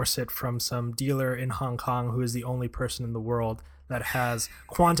to source it from some dealer in Hong Kong who is the only person in the world that has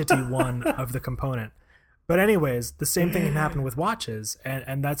quantity one of the component. But anyways, the same thing can happen with watches,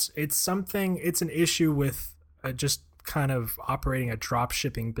 and it's an issue with just kind of operating a drop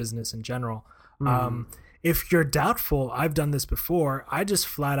shipping business in general. If you're doubtful, I've done this before, I just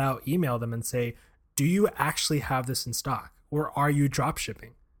flat out email them and say, do you actually have this in stock, or are you drop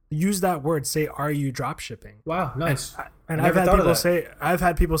shipping? Use that word. Say, are you drop shipping? Wow, nice. And I've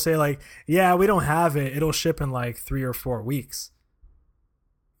had people say like, yeah, we don't have it. It'll ship in like 3 or 4 weeks.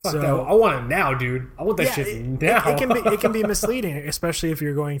 Fuck that. I want it now, dude. I want that shit now. It can be misleading, especially if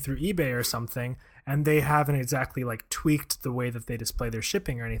you're going through eBay or something, and they haven't exactly like tweaked the way that they display their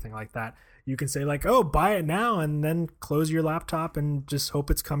shipping or anything like that. You can say like, oh, buy it now and then close your laptop and just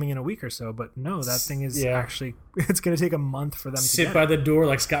hope it's coming in a week or so. But no, that thing is actually, it's going to take a month for them to sit by the door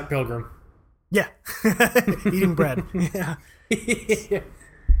like Scott Pilgrim. Yeah. Eating bread. Yeah.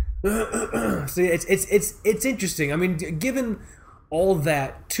 See, it's interesting. I mean, given all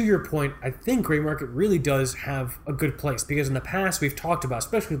that, to your point, I think Gray Market really does have a good place, because in the past we've talked about,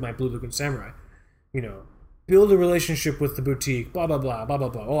 especially with my Blue Lagoon Samurai, build a relationship with the boutique, blah, blah, blah, blah, blah,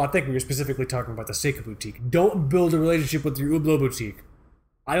 blah. Oh, I think we were specifically talking about the Seika boutique. Don't build a relationship with your Hublot boutique.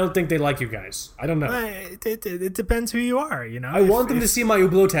 I don't think they like you guys. I don't know. It depends who you are, I want them to see my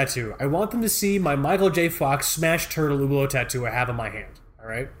Hublot tattoo. I want them to see my Michael J. Fox Smash Turtle Hublot tattoo I have on my hand. All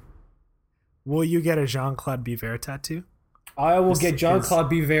right? Will you get a Jean-Claude Biver tattoo? I will get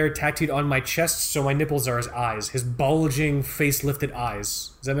Jean-Claude Biver tattooed on my chest so my nipples are his eyes. His bulging, face-lifted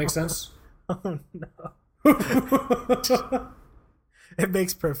eyes. Does that make sense? Oh, no. It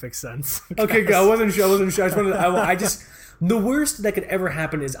makes perfect sense. Okay, good. I wasn't sure. The worst that could ever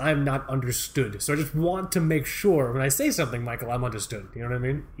happen is I'm not understood. So I just want to make sure when I say something, Michael, I'm understood. You know what I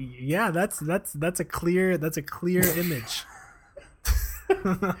mean? Yeah, that's a clear image.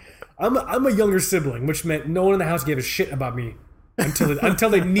 I'm a younger sibling, which meant no one in the house gave a shit about me until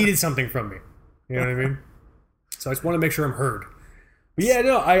they needed something from me. You know what I mean? So I just want to make sure I'm heard. But yeah,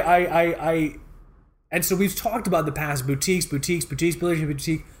 no, I and so we've talked about the past boutique.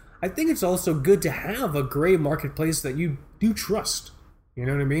 I think it's also good to have a gray marketplace that you do trust. You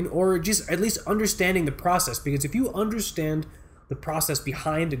know what I mean? Or just at least understanding the process. Because if you understand the process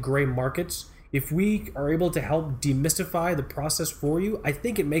behind gray markets, if we are able to help demystify the process for you, I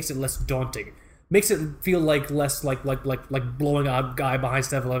think it makes it less daunting. Makes it feel like less like blowing a guy behind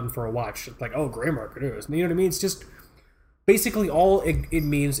 7-Eleven for a watch. It's like, oh, gray market is. You know what I mean? It's just basically all it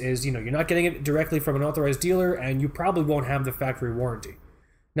means is, you're not getting it directly from an authorized dealer, and you probably won't have the factory warranty.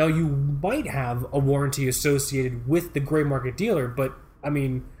 Now, you might have a warranty associated with the gray market dealer, but, I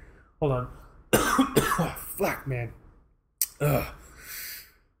mean, hold on. Oh, fuck, man. Ugh.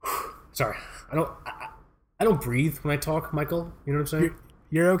 Sorry. I don't breathe when I talk, Michael. You know what I'm saying?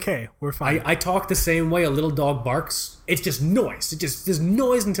 You're okay. We're fine. I talk the same way a little dog barks. It's just noise. There's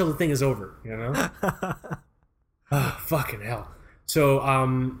noise until the thing is over, you know? Fucking hell. So,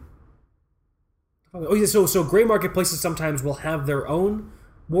 so gray marketplaces sometimes will have their own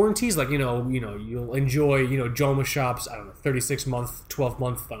warranties. Like, you'll enjoy, Joma Shop's, 36-month,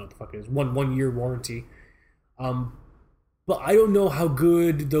 12-month, I don't know what the fuck it is, one year warranty. But I don't know how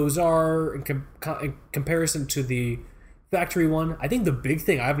good those are in comparison to the factory one. I think the big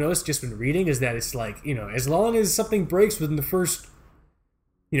thing I've noticed just been reading is that it's like, as long as something breaks within the first,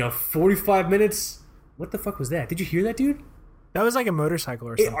 45 minutes. What the fuck was that? Did you hear that, dude? That was like a motorcycle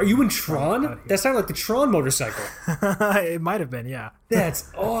or something. Are you in Tron? That sounded like the Tron motorcycle. It might have been, yeah.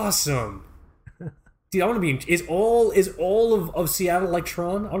 That's awesome. Dude, I want to be in. Is all of Seattle like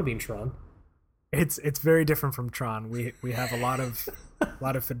Tron? I want to be in Tron. It's very different from Tron. We have a lot of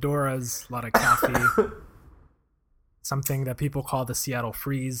fedoras, a lot of coffee. Something that people call the Seattle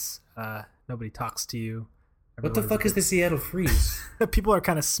freeze. Nobody talks to you. What the fuck is the Seattle freeze? People are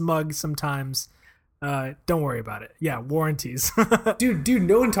kind of smug sometimes. Don't worry about it. Yeah, warranties. dude,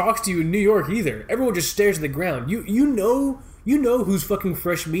 no one talks to you in New York either. Everyone just stares at the ground. You know who's fucking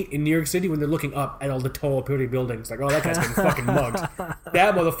fresh meat in New York City when they're looking up at all the tall, pretty buildings. Like, oh, that guy's getting fucking mugged.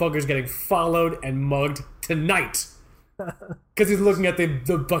 That motherfucker's getting followed and mugged tonight. Because he's looking at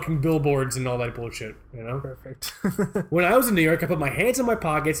the fucking billboards and all that bullshit, you know? Perfect. When I was in New York, I put my hands in my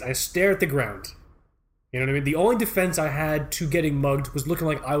pockets, I stare at the ground. You know what I mean? The only defense I had to getting mugged was looking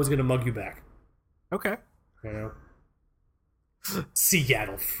like I was going to mug you back. Okay. You know?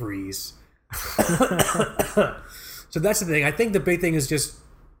 Seattle freeze. So that's the thing. I think the big thing is just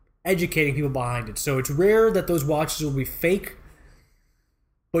educating people behind it. So it's rare that those watches will be fake,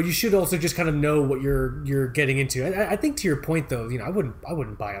 but you should also just kind of know what you're getting into. I think to your point though, you know, I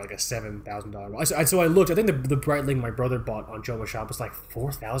wouldn't buy like a $7,000 watch. So I looked. I think the Breitling my brother bought on Joma Shop was like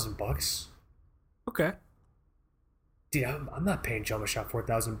 $4,000. Okay. Dude, I'm not paying Joma Shop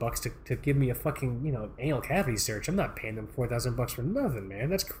 $4,000 to give me a fucking, you know, anal cavity search. I'm not paying them $4,000 for nothing, man.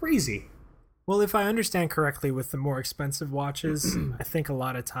 That's crazy. Well, if I understand correctly, with the more expensive watches, I think a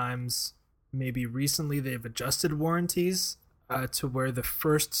lot of times, maybe recently, they've adjusted warranties to where the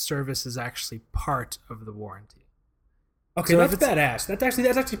first service is actually part of the warranty. Okay, so that's badass. That's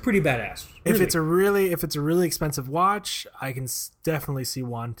actually pretty badass. Really. If it's a really expensive watch, I can definitely see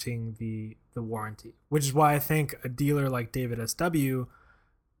wanting the warranty, which is why I think a dealer like David SW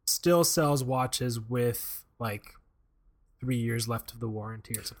still sells watches with like 3 years left of the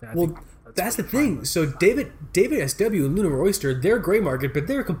warranty or something. Well, that's the thing. So David SW and Lunar Oyster, they're gray market, but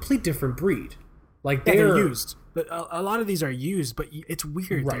they're a complete different breed. Like they're used. But a lot of these are used, but it's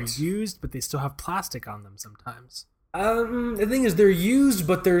weird. Right. They're used, but they still have plastic on them sometimes. The thing is, they're used,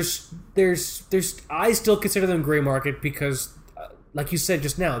 but there's I still consider them gray market because, like you said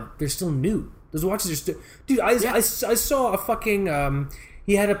just now, they're still new. Those watches are still, dude. I saw a fucking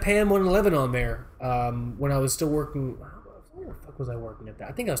he had a Pam 111 on there when I was still working. Where the fuck was I working at that?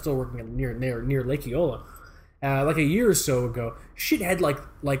 I think I was still working at near Lake Eola. Like a year or so ago, shit had like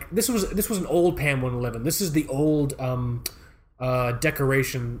this was an old Pam 111. This is the old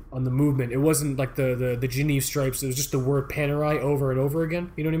decoration on the movement. It wasn't like the Geneve stripes. It was just the word Panerai over and over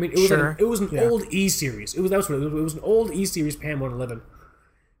again. You know what I mean? It was an old E series. It was an old E series Pam 111.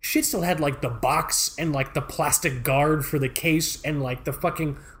 Shit still had like the box and like the plastic guard for the case and like the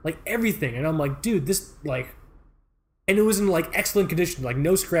fucking like everything. And I'm like, dude, this like, and it was in like excellent condition, like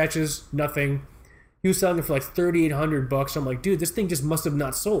no scratches, nothing. He was selling it for like $3,800. I'm like, dude, this thing just must have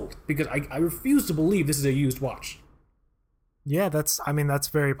not sold because I refuse to believe this is a used watch. Yeah, that's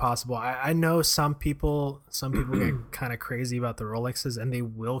very possible. I know some people get kind of crazy about the Rolexes and they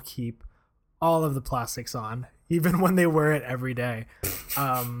will keep all of the plastics on even when they wear it every day.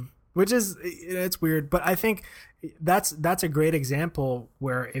 Which is, it's weird, but I think that's a great example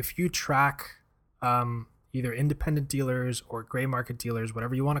where if you track either independent dealers or gray market dealers,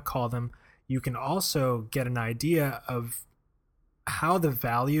 whatever you want to call them, you can also get an idea of how the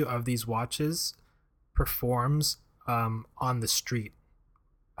value of these watches performs on the street.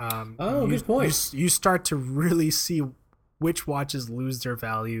 Good point. You start to really see which watches lose their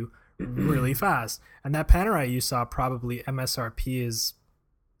value really fast. And that Panerai you saw, probably MSRP is,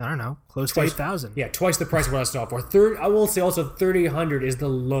 I don't know, close to 8,000. Yeah, twice the price of what I saw for. I will say also 3,800 is the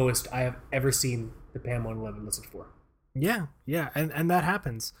lowest I have ever seen the Pam 111 listed for. Yeah, and that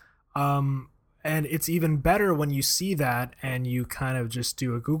happens. And it's even better when you see that and you kind of just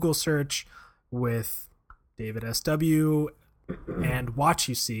do a Google search with David SW and Watch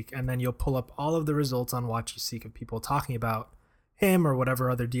You Seek, and then you'll pull up all of the results on Watch You Seek of people talking about him or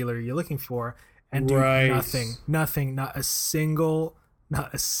whatever other dealer you're looking for, and do nothing, not a single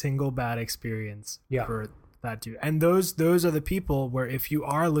bad experience for that dude. And those are the people where if you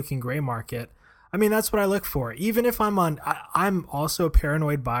are looking gray market, I mean, that's what I look for. Even if I'm also a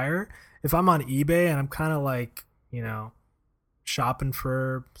paranoid buyer. If I'm on eBay and I'm kind of like, you know, shopping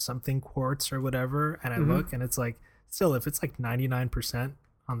for something quartz or whatever, and I look and it's like, still, if it's like 99%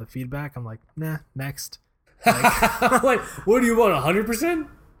 on the feedback, I'm like, nah, next. Like, like, what do you want, 100%?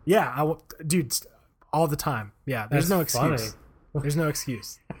 Yeah, dude, all the time. Yeah, there's no excuse. Funny. There's no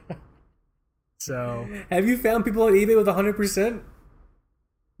excuse. So, have you found people on eBay with 100%?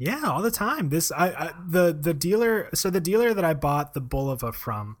 Yeah, all the time. The dealer that I bought the Bulova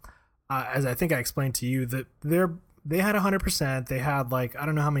from, as I think I explained to you, that they had 100%. They had like, I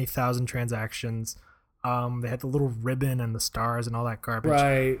don't know how many thousand transactions. They had the little ribbon and the stars and all that garbage.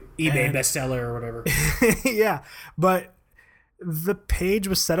 Right. eBay bestseller or whatever. Yeah, but the page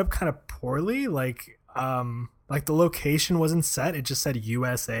was set up kind of poorly. Like the location wasn't set. It just said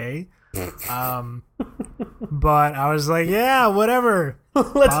USA. But I was like, yeah, whatever.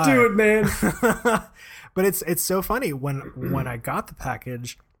 Let's do it, man. But it's so funny when I got the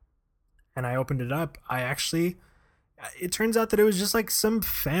package and I opened it up, it turns out that it was just like some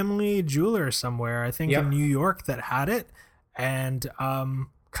family jeweler somewhere, I think in New York, that had it. And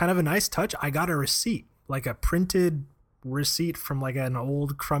kind of a nice touch, I got a receipt, like a printed receipt from like an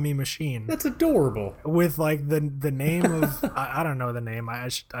old crummy machine. That's adorable. With like the name of I don't know the name. I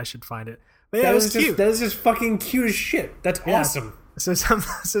should find it. But yeah, it was cute. That is just fucking cute as shit. That's awesome. So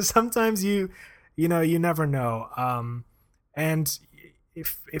sometimes you never know. And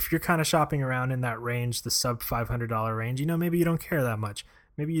if you're kind of shopping around in that range, the sub $500 range, maybe you don't care that much.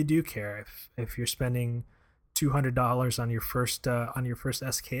 Maybe you do care if you're spending $200 on your first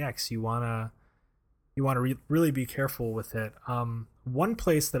SKX. You wanna really be careful with it. One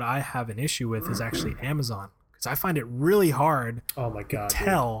place that I have an issue with is actually Amazon, because I find it really hard. Oh my god! To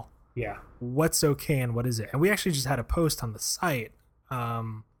tell what's okay and what isn't. And we actually just had a post on the site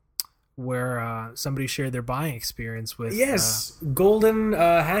where somebody shared their buying experience with golden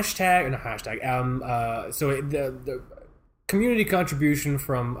hashtag. So the community contribution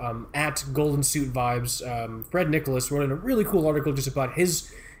from at Golden Suit Vibes. Fred Nicholas wrote in a really cool article just about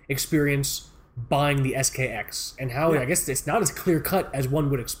his experience buying the SKX and how I guess it's not as clear cut as one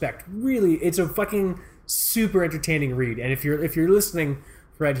would expect. Really, it's a fucking super entertaining read. And if you're listening,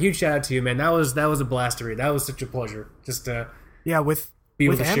 Fred, huge shout out to you, man. That was a blast to read. That was such a pleasure. Just be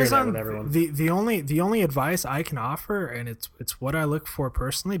able to Amazon, share that with everyone. The only advice I can offer, and it's what I look for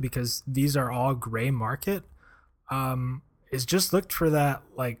personally, because these are all gray market, is just look for that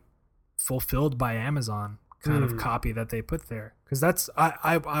like fulfilled by Amazon kind of copy that they put there, because that's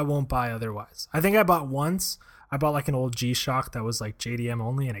I won't buy otherwise. I think I bought like an old G-Shock that was like JDM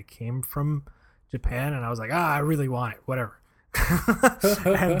only, and it came from Japan, and I was like, I really want it, whatever.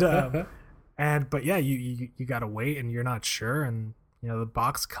 But yeah, you gotta wait, and you're not sure, and the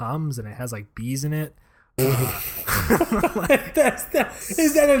box comes and it has like bees in it. Is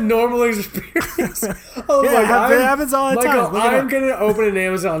that a normal experience? Oh yeah, my God. It happens all the time. I'm going to open an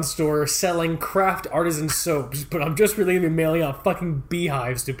Amazon store selling craft artisan soaps, but I'm just really going to be mailing out fucking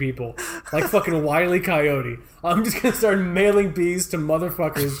beehives to people. Like fucking Wile E. Coyote. I'm just going to start mailing bees to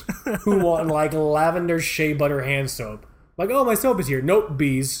motherfuckers who want like lavender shea butter hand soap. Like, oh, my soap is here. Nope,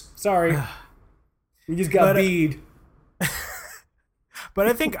 bees. Sorry. You just got beed. But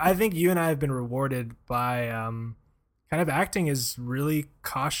I think you and I have been rewarded by kind of acting as really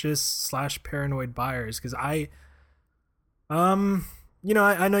cautious / paranoid buyers, because I know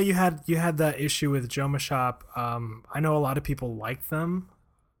you had that issue with Joma Shop. I know a lot of people like them.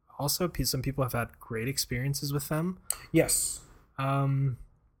 Also, some people have had great experiences with them. Yes. Once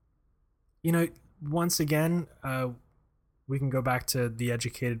again, we can go back to the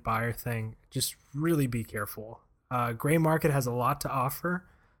educated buyer thing. Just really be careful. Gray market has a lot to offer.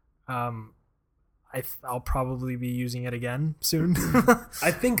 I'll probably be using it again soon.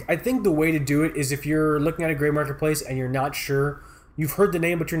 I think the way to do it is, if you're looking at a gray marketplace and you're not sure, you've heard the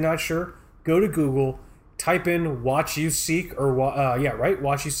name but you're not sure, go to Google, type in Watch You Seek, or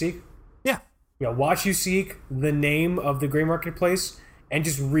Watch You Seek. Yeah, Watch You Seek, the name of the gray marketplace, and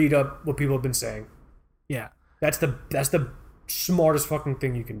just read up what people have been saying. Yeah, that's the smartest fucking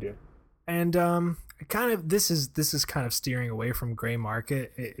thing you can do. And this is kind of steering away from gray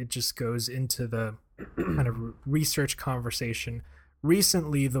market. It just goes into the kind of research conversation.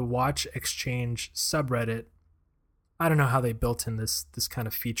 Recently, the Watch Exchange subreddit, I don't know how they built in this kind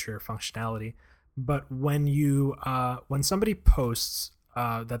of feature functionality, but when somebody posts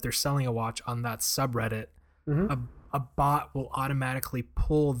that they're selling a watch on that subreddit, a bot will automatically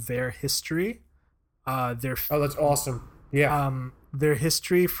pull their history. That's awesome. Yeah. Their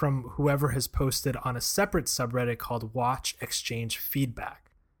history from whoever has posted on a separate subreddit called Watch Exchange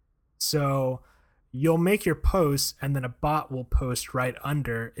Feedback. So you'll make your post, and then a bot will post right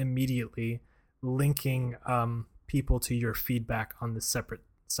under immediately, linking people to your feedback on the separate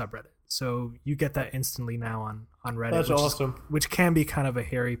subreddit. So you get that instantly now on Reddit. That's awesome. Which can be kind of a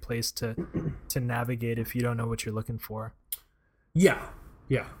hairy place to navigate if you don't know what you're looking for. Yeah.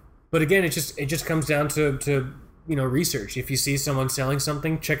 But again, it just comes down to research. If you see someone selling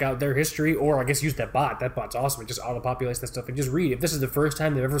something, check out their history, or I guess use that bot. That bot's awesome. It just auto-populates that stuff and just read. If this is the first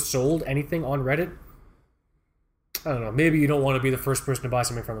time they've ever sold anything on Reddit, I don't know, maybe you don't want to be the first person to buy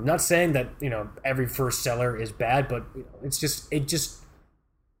something from them. Not saying that, every first seller is bad, but it's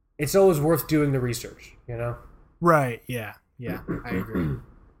it's always worth doing the research, you know? Right. Yeah. Yeah. I agree.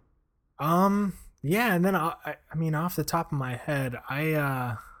 Yeah, and then I mean, off the top of my head,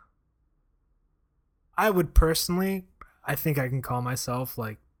 I would personally, I think I can call myself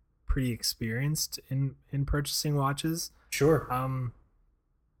like pretty experienced in purchasing watches. Sure.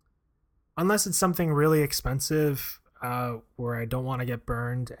 Unless it's something really expensive, where I don't want to get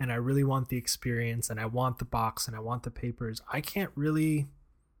burned and I really want the experience and I want the box and I want the papers, I can't really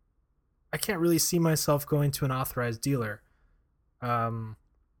see myself going to an authorized dealer.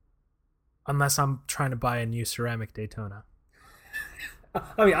 Unless I'm trying to buy a new ceramic Daytona.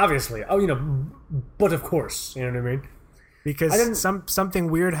 I mean, obviously, but of course, you know what I mean? Because something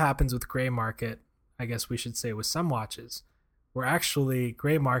weird happens with gray market, I guess we should say, with some watches, where actually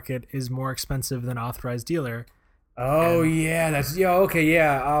gray market is more expensive than authorized dealer. Oh, yeah, okay,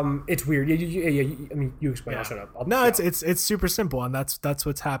 yeah. It's weird. Yeah. I mean, you explain. I'll shut up. No, it's super simple, and that's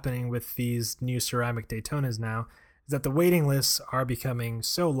what's happening with these new ceramic Daytonas now. Is that the waiting lists are becoming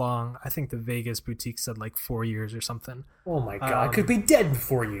so long. I think the Vegas boutique said like 4 years or something. Oh my god, I could be dead in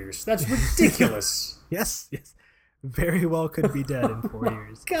 4 years. That's ridiculous. Yes. Very well could be dead in 4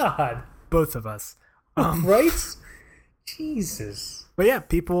 years. God. Both of us. Right? Jesus. But yeah,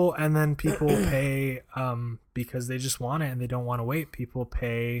 people pay because they just want it and they don't want to wait. People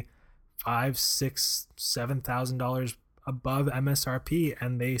pay $5,000, $6,000, $7,000 above MSRP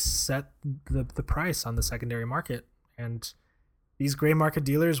and they set the price on the secondary market. And these gray market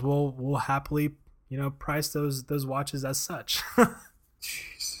dealers will happily, price those watches as such.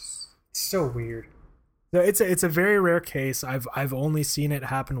 Jesus, it's so weird. So it's a very rare case. I've only seen it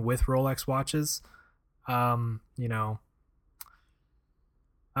happen with Rolex watches. And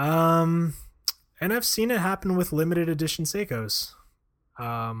I've seen it happen with limited edition Seikos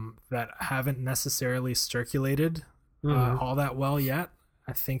that haven't necessarily circulated all that well yet.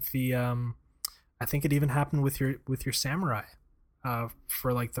 I think it even happened with your Samurai.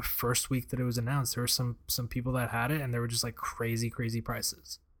 For like the first week that it was announced, there were some people that had it and they were just like crazy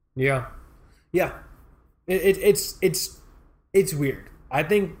prices. Yeah. It's weird. I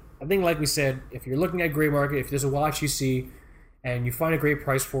think like we said, if you're looking at gray market, if there's a watch you see and you find a great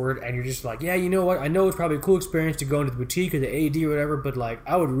price for it and you're just like, yeah, you know what, I know it's probably a cool experience to go into the boutique or the AD or whatever, but like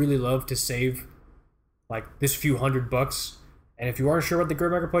I would really love to save like this few $100. And if you aren't sure about the gray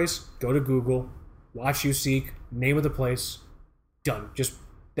market place, go to Google, watch you seek, name of the place, done. Just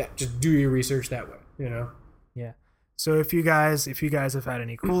do your research that way, Yeah. So if you guys have had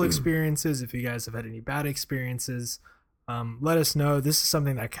any cool experiences, if you guys have had any bad experiences, let us know. This is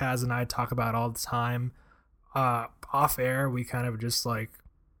something that Kaz and I talk about all the time. Off air, we kind of just like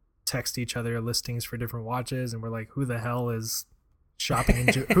text each other listings for different watches, and we're like, who the hell is shopping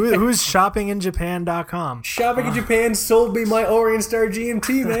in who's shoppinginjapan.com? Shopping in Japan sold me my Orient Star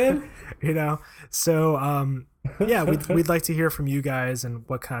GMT, man. So yeah, we'd like to hear from you guys and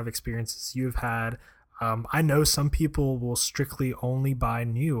what kind of experiences you've had. I know some people will strictly only buy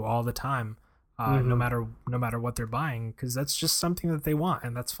new all the time, no matter what they're buying, because that's just something that they want,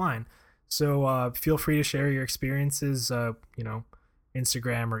 and that's fine. So feel free to share your experiences,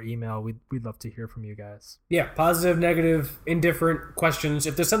 Instagram or email. We'd love to hear from you guys. Yeah, positive, negative, indifferent questions.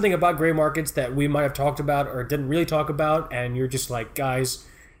 If there's something about gray markets that we might have talked about or didn't really talk about, and you're just like, guys,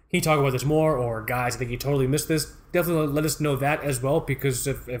 can you talk about this more? Or guys, I think you totally missed this. Definitely let us know that as well, because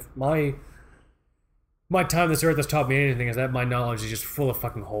if my time on this earth has taught me anything, is that my knowledge is just full of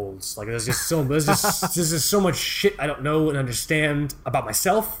fucking holes. Like there's just so much shit I don't know and understand about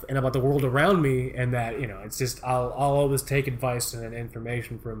myself and about the world around me, and that it's just I'll always take advice and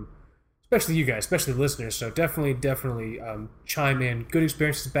information from, especially you guys, especially the listeners. So definitely chime in. Good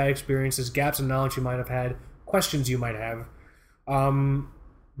experiences, bad experiences, gaps in knowledge you might have had, questions you might have.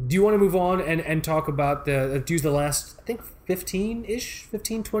 Do you want to move on and talk about use the last, I think 15-ish,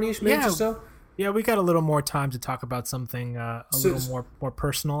 20-ish minutes or so? Yeah, we got a little more time to talk about something little more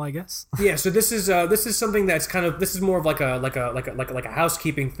personal, I guess. Yeah, so this is something that's this is more of like a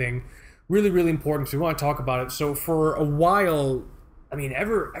housekeeping thing, really important. So we want to talk about it. So for a while, I mean,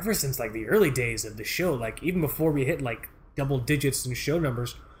 ever since like the early days of the show, like even before we hit like double digits in show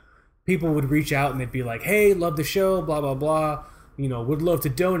numbers, people would reach out and they'd be like, "Hey, love the show, blah blah blah. Would love to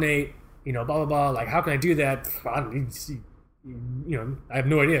donate. Blah blah blah. Like, how can I do that? I have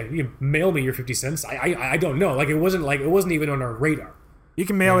no idea. You can mail me your 50 cents. I don't know. Like it wasn't even on our radar. You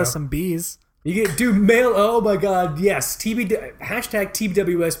can mail us some bees. You get mail. Oh my god, yes. Hashtag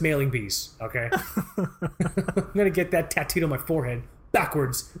TBWS mailing bees. Okay. I'm gonna get that tattooed on my forehead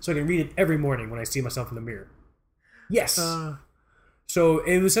backwards so I can read it every morning when I see myself in the mirror. Yes. So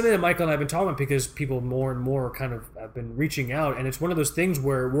it was something that Michael and I have been talking about because people more and more kind of have been reaching out, and it's one of those things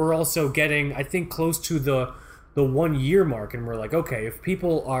where we're also getting, I think, close to the 1 year mark, and we're like, okay, if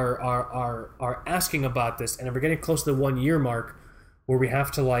people are asking about this, and if we're getting close to the 1 year mark, where we have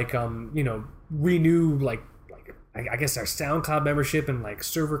to like renew like I guess our SoundCloud membership and like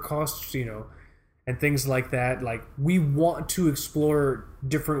server costs, and things like that. Like, we want to explore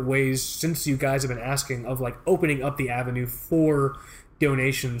different ways, since you guys have been asking, of like opening up the avenue for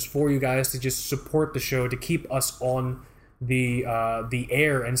donations for you guys to just support the show, to keep us on the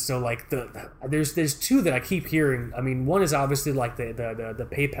air. And so like there's two that I keep hearing. I mean, one is obviously like the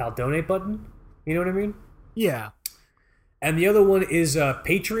PayPal donate button. You know what I mean? Yeah. And the other one is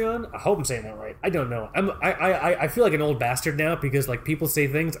Patreon. I hope I'm saying that right. I don't know. I feel like an old bastard now because like people say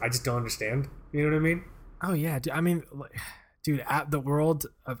things I just don't understand. You know what I mean? Oh yeah. I mean, dude, the world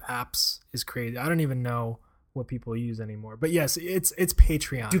of apps is crazy. I don't even know what people use anymore. But yes, it's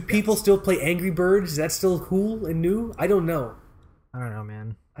Patreon. Do people still play Angry Birds? Is that still cool and new? I don't know. I don't know,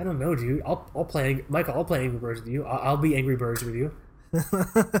 man. I don't know, dude. I'll play Michael. I'll play Angry Birds with you. I'll be Angry Birds with you.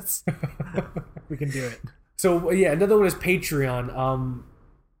 We can do it. So yeah, another one is Patreon.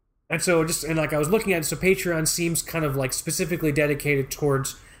 And like I was looking at it, so Patreon seems kind of like specifically dedicated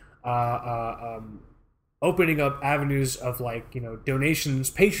towards opening up avenues of like, donations,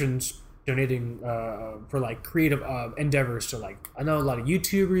 patrons donating for like creative endeavors. So like I know a lot of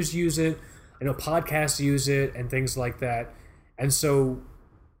YouTubers use it, I know podcasts use it, and things like that. And so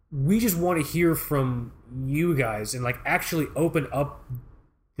we just want to hear from you guys and like actually open up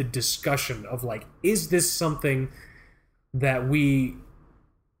the discussion of like, is this something that we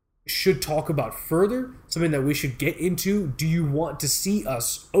should talk about further, something that we should get into? Do you want to see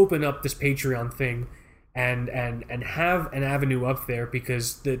us open up this Patreon thing and have an avenue up there?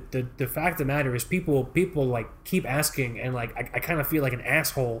 Because the fact of the matter is people like keep asking, and like I kind of feel like an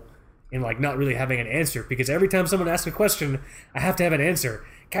asshole in like not really having an answer, because every time someone asks a question I have to have an answer.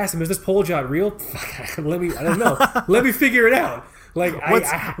 Cassim, is this pole jot real? I don't know. Let me figure it out. Like,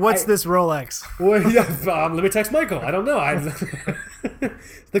 what's this Rolex? Well, yeah, let me text Michael. I don't know.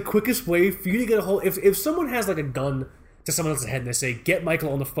 The quickest way for you to get a hold, if someone has like a gun to someone else's head and they say, "Get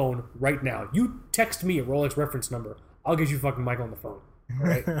Michael on the phone right now," you text me a Rolex reference number. I'll get you fucking Michael on the phone. All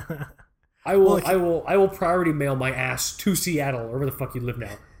right. I will priority mail my ass to Seattle, or wherever the fuck you live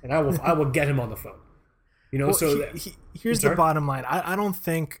now, and I will get him on the phone. Well, so here's the bottom line. I don't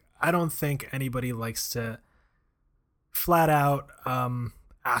think anybody likes to flat out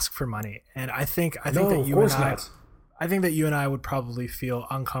ask for money, and I think that you and I would probably feel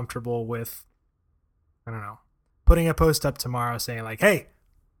uncomfortable with, I don't know, putting a post up tomorrow saying like, "Hey,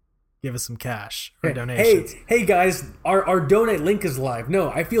 give us some cash or donations." Hey guys, our donate link is live. No,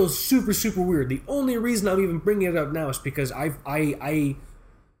 I feel super super weird. The only reason I'm even bringing it up now is because I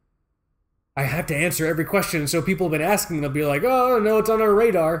have to answer every question, so people have been asking. They'll be like, "Oh no, it's on our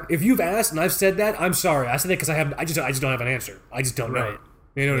radar." If you've asked and I've said that, I'm sorry. I said that because I just don't have an answer. I just don't know.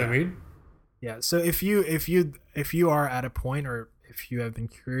 You know what I mean? Yeah. So if you are at a point, or if you have been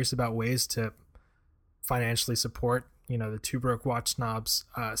curious about ways to financially support, the Two Broke Watch Snobs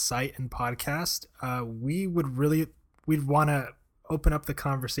site and podcast, we'd want to open up the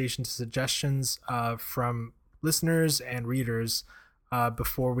conversation to suggestions from listeners and readers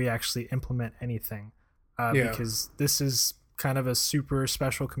before we actually implement anything, because this is kind of a super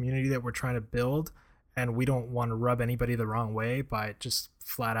special community that we're trying to build, and we don't want to rub anybody the wrong way by just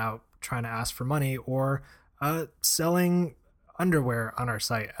flat out trying to ask for money or selling underwear on our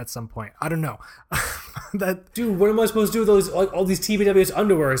site at some point. I don't know. Dude, what am I supposed to do with those all these TBWS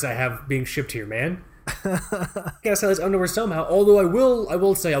underwears I have being shipped here, man? Gotta sell this underwear somehow. Although I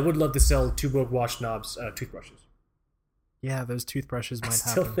will say I would love to sell Two Broke Watch Snobs toothbrushes. Yeah, those toothbrushes might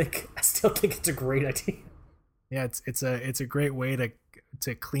happen. I still think it's a great idea. Yeah, it's a great way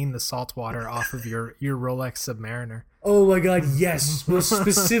to clean the salt water off of your Rolex Submariner. Oh my god, yes. We'll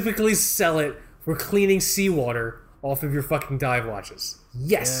specifically sell it for cleaning seawater off of your fucking dive watches.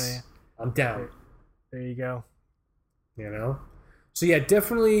 Yes. Yeah. I'm down. There you go. So yeah,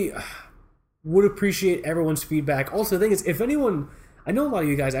 definitely would appreciate everyone's feedback. Also, the thing is, if anyone, I know a lot of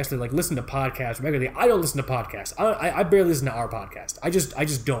you guys actually like listen to podcasts regularly. I don't listen to podcasts. I barely listen to our podcast. I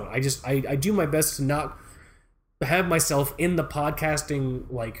just don't. I do my best to not have myself in the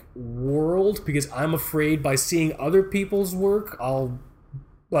podcasting like world, because I'm afraid by seeing other people's work, I'll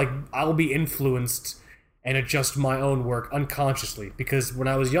be influenced and adjust my own work unconsciously. Because when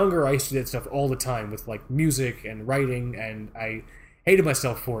I was younger, I used to do that stuff all the time with like music and writing, and I hated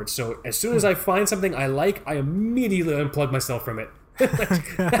myself for it. So as soon as I find something I like, I immediately unplug myself from it.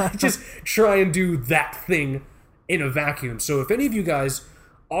 I just try and do that thing in a vacuum. So if any of you guys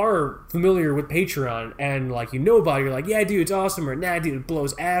are familiar with Patreon and like about it, you're like, yeah, dude, it's awesome, or nah, dude, it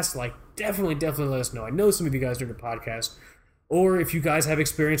blows ass, like definitely let us know. I know some of you guys during the podcast. Or if you guys have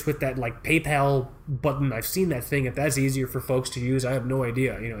experience with that like PayPal button, I've seen that thing. If that's easier for folks to use, I have no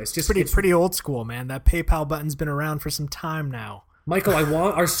idea. It's just pretty old school, man. That PayPal button's been around for some time now. Michael, I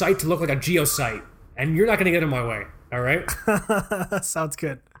want our site to look like a geo site, and you're not going to get in my way. All right? Sounds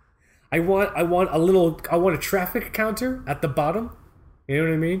good. I want a traffic counter at the bottom. You know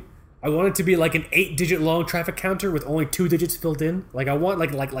what I mean? I want it to be like an 8-digit long traffic counter with only 2 digits filled in. Like I want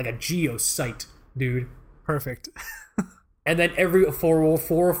like a geo site, dude. Perfect. And then every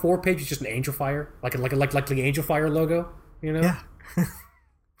 404 page is just an Angel Fire, like the Angel Fire logo, Yeah.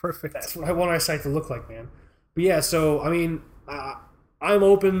 Perfect. That's what I want our site to look like, man. But yeah, so I mean, I'm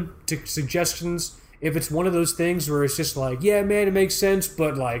open to suggestions. If it's one of those things where it's just like, yeah, man, it makes sense,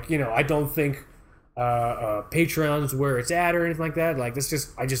 but like, I don't think Patreon's where it's at or anything like that. Like,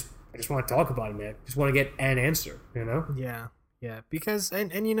 I just want to talk about it, man. Just want to get an answer, Yeah, because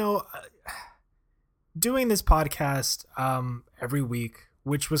and doing this podcast every week,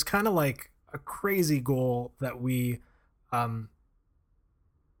 which was kind of like a crazy goal that we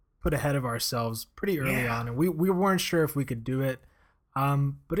put ahead of ourselves pretty early on, and we weren't sure if we could do it,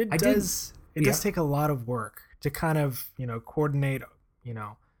 but it does take a lot of work to kind of coordinate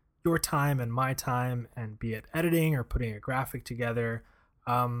your time and my time, and be it editing or putting a graphic together.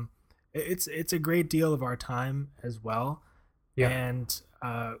 It's a great deal of our time as well, and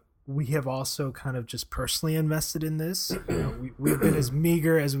we have also kind of just personally invested in this. We've been as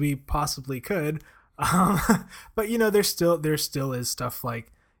meager as we possibly could, but there still is stuff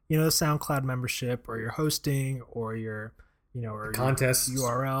like the SoundCloud membership, or your hosting, or your or contests,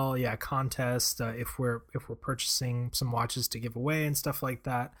 URL, contest. If we're purchasing some watches to give away and stuff like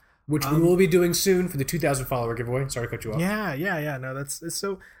that, which we will be doing soon for the 2,000 follower giveaway. Sorry to cut you off. Yeah. No, that's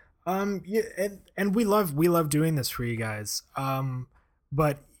so. And we love doing this for you guys.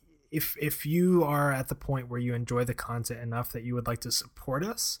 But if you are at the point where you enjoy the content enough that you would like to support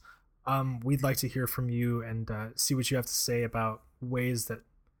us, we'd like to hear from you and see what you have to say about ways that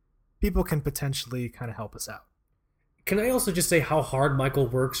people can potentially kind of help us out. Can I also just say how hard Michael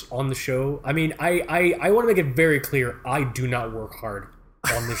works on the show? I mean, I want to make it very clear, I do not work hard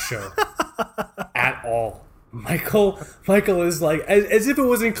on this show at all. Michael is like, as if it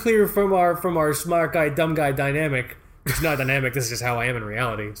wasn't clear from our smart guy, dumb guy dynamic. It's not dynamic. This is just how I am in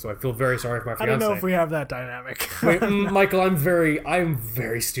reality. So I feel very sorry for my fiance. I don't know if we have that dynamic. Wait, Michael, I'm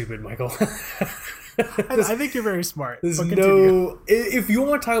very stupid, Michael. I think you're very smart. If you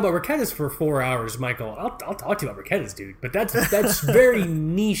want to talk about Raquetas for 4 hours, Michael, I'll talk to you about Raquetas, dude. But that's very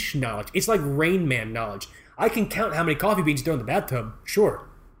niche knowledge. It's like Rain Man knowledge. I can count how many coffee beans you throw in the bathtub, sure,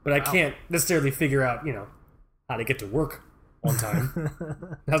 but I can't necessarily figure out, how to get to work on time.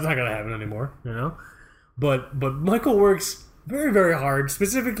 That's not gonna happen anymore, But Michael works very, very hard,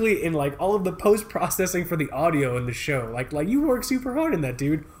 specifically in like all of the post-processing for the audio in the show. Like you work super hard in that,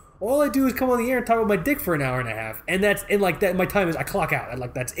 dude. All I do is come on the air and talk about my dick for an hour and a half, and my time is I clock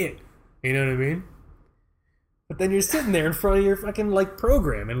out. That's it. You know what I mean? But then you're sitting there in front of your fucking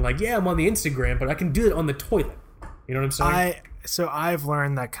program, and I'm on the Instagram, but I can do it on the toilet. You know what I'm saying? So I've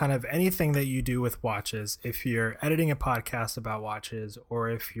learned that kind of anything that you do with watches, if you're editing a podcast about watches,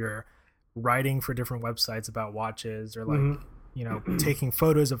 or if you're writing for different websites about watches, or taking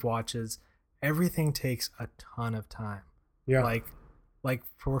photos of watches, everything takes a ton of time. Yeah. Like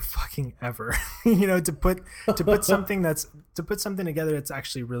for fucking ever, to put something together that's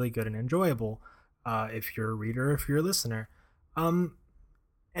actually really good and enjoyable, if you're a reader, if you're a listener,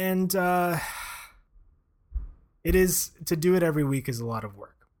 it is, to do it every week is a lot of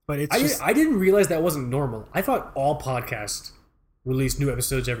work, but I didn't realize that wasn't normal. I thought all podcasts release new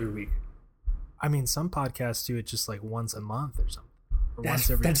episodes every week. I mean, some podcasts do it just like once a month or something, or once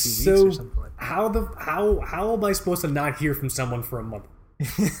every 2 weeks or something like that. How am I supposed to not hear from someone for a month?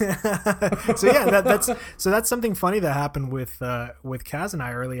 that's something funny that happened with Kaz and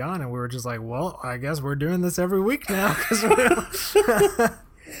I early on, and we were just like, well, I guess we're doing this every week now.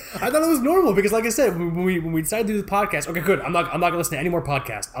 I thought it was normal because, like I said, when we decided to do the podcast, okay, good. I'm not gonna listen to any more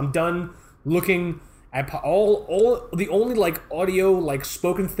podcasts. I'm done looking at all. The only audio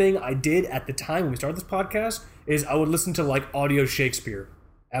spoken thing I did at the time when we started this podcast is I would listen to audio Shakespeare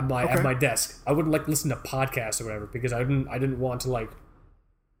at my desk. I wouldn't listen to podcasts or whatever because I didn't want to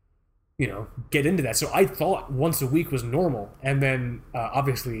get into that. So I thought once a week was normal, and then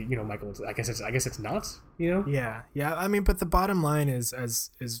obviously, Michael, I guess it's not. Yeah. I mean, but the bottom line is,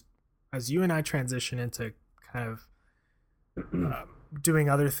 as you and I transition into kind of doing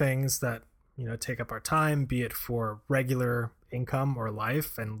other things that take up our time, be it for regular income or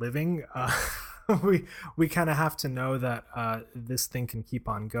life and living, we kind of have to know that this thing can keep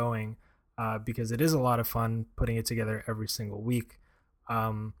on going, because it is a lot of fun putting it together every single week.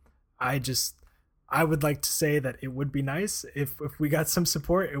 I would like to say that it would be nice if we got some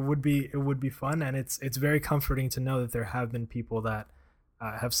support. It would be fun, and it's very comforting to know that there have been people that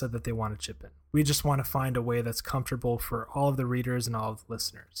have said that they want to chip in. We just want to find a way that's comfortable for all of the readers and all of the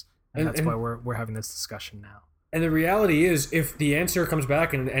listeners, and that's why we're having this discussion now. And the reality is, if the answer comes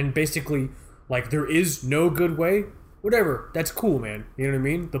back and basically like there is no good way, whatever, that's cool, man. You know what I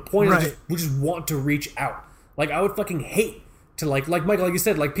mean? The point is we just want to reach out. Like, I would fucking hate to like Michael, like you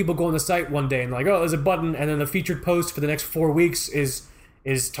said, like people go on the site one day and like, oh, there's a button, and then the featured post for the next 4 weeks is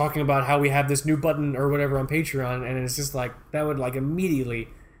talking about how we have this new button or whatever on Patreon, and it's just like that would like immediately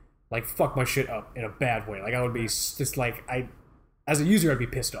like fuck my shit up in a bad way. Like, I would be just like, as a user, I'd be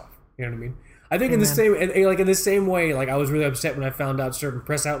pissed off. You know what I mean? I think in the same way, like I was really upset when I found out certain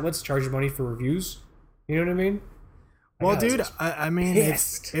press outlets charge money for reviews. You know what I mean? Well, dude, I mean,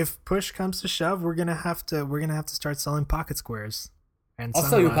 if push comes to shove, we're gonna have to start selling pocket squares. And I'll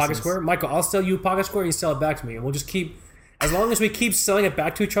sell you a pocket square, Michael. I'll sell you a pocket square, and you sell it back to me, and we'll just keep. As long as we keep selling it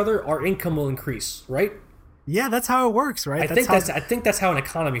back to each other, our income will increase, right? Yeah, that's how it works, right? I think that's how an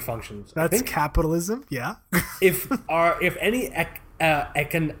economy functions. That's capitalism, yeah. if any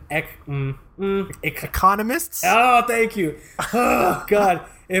economists. Oh, thank you. Oh God,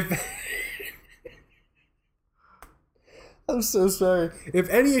 I'm so sorry. If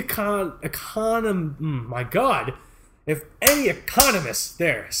any if any economists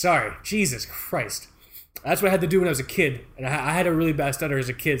there, sorry, Jesus Christ. That's what I had to do when I was a kid, and I had a really bad stutter as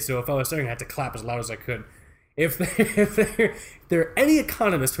a kid, so if I was stuttering, I had to clap as loud as I could. If there are any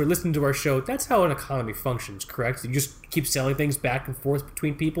economists who are listening to our show, that's how an economy functions, correct? You just keep selling things back and forth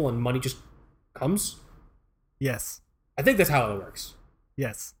between people, and money just comes? Yes. I think that's how it works.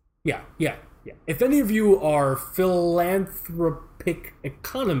 Yes. Yeah. If any of you are philanthropic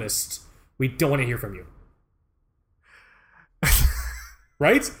economists, we don't want to hear from you.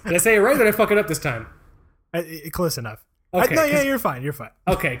 Right? Did I say it right, or did I fuck it up this time? Close enough. Okay, you're fine. You're fine.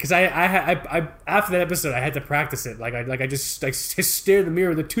 Okay, because I after that episode, I had to practice it. I just stared in the mirror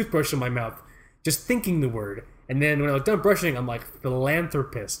with a toothbrush in my mouth, just thinking the word. And then when I was done brushing, I'm like,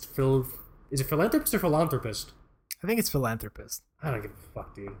 philanthropist. Is it philanthropist or philanthropist? I think it's philanthropist. I don't give a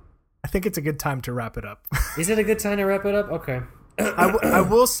fuck, dude. I think it's a good time to wrap it up. Is it a good time to wrap it up? Okay. I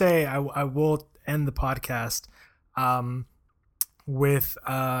will say I will end the podcast with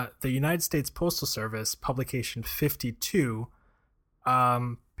the United States Postal Service publication 52,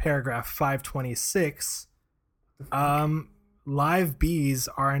 paragraph 526. Live bees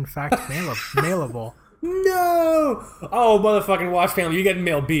are in fact mailable. No! Oh, motherfucking Watch family, you're getting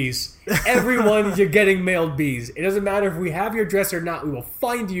mailed bees. Everyone, you're getting mailed bees. It doesn't matter if we have your address or not. We will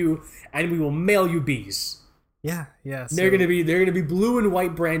find you and we will mail you bees. Yeah. So they're gonna be blue and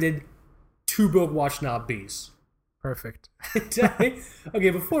white branded 2 Broke Watch Knob bees. Perfect.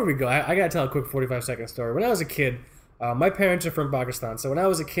 Okay, before we go, I gotta tell a quick 45-second story. When I was a kid, my parents are from Pakistan, so when I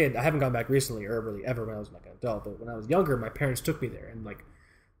was a kid, I haven't gone back recently or really ever when I was like an adult, but when I was younger, my parents took me there, and like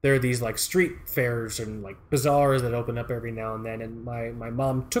there are these like street fairs and like bazaars that open up every now and then, and my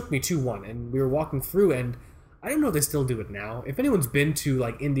mom took me to one, and we were walking through, and I don't know if they still do it now. If anyone's been to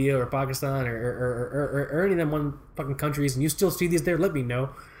like India or Pakistan or any of them one fucking countries, and you still see these there, let me know.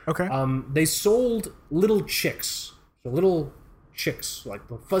 Okay. They sold little chicks, like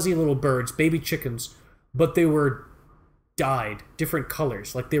fuzzy little birds, baby chickens, but they were dyed different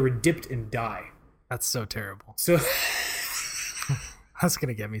colors, like they were dipped in dye. That's so terrible. So that's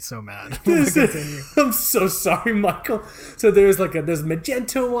gonna get me so mad. I'm so sorry, Michael. So there's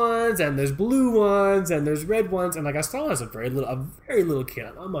magenta ones, and there's blue ones, and there's red ones, and like I saw as a very little kid.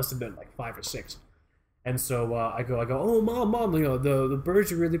 I must have been like 5 or 6. And so I go, oh, mom, you know, the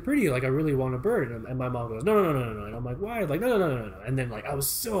birds are really pretty. Like, I really want a bird. And my mom goes, no. And I'm like, why? Like, no. And then, like, I was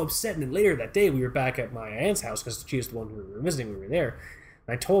so upset. And then later that day, we were back at my aunt's house because she was the one who we were visiting. We were there.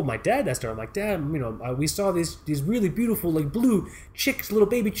 And I told my dad that story. I'm like, Dad, you know, we saw these really beautiful, like, blue chicks, little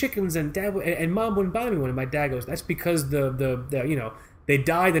baby chickens. And Dad and Mom wouldn't buy me one. And my dad goes, that's because the you know, they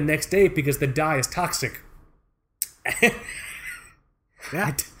die the next day because the dye is toxic.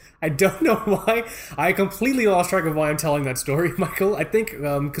 Yeah. I don't know why. I completely lost track of why I'm telling that story, Michael. I think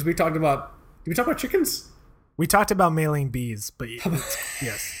because did we talk about chickens? We talked about mailing bees, but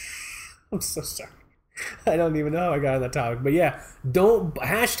yes. I'm so sorry. I don't even know how I got on that topic. But yeah, don't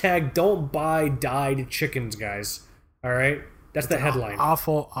buy dyed chickens, guys. All right? That's the headline.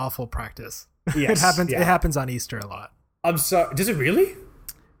 Awful practice. Yes, It happens on Easter a lot. I'm sorry. Does it really?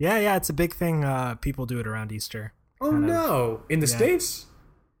 Yeah, it's a big thing. People do it around Easter. Oh no! In the States?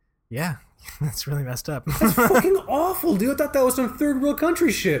 Yeah, that's really messed up. That's fucking awful, dude. I thought that was some third world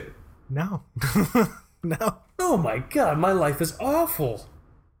country shit. No. No. Oh my god, my life is awful.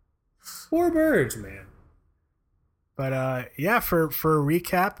 Poor birds, man. But for a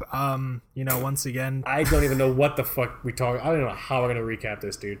recap, once again, I don't even know what the fuck we talk. I don't know how we're gonna recap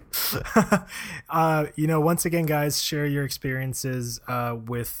this, dude. Once again, guys, share your experiences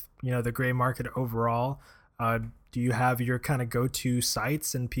with the gray market overall. Do you have your kind of go-to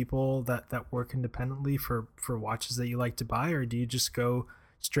sites and people that work independently for watches that you like to buy, or do you just go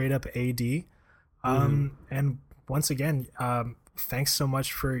straight up AD? And once again, thanks so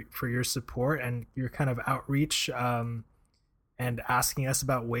much for your support and your kind of outreach and asking us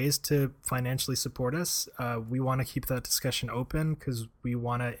about ways to financially support us. We want to keep that discussion open because we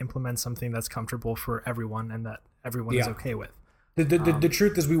want to implement something that's comfortable for everyone and that everyone is okay with. The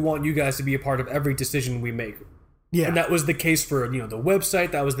truth is we want you guys to be a part of every decision we make. Yeah. And that was the case for, the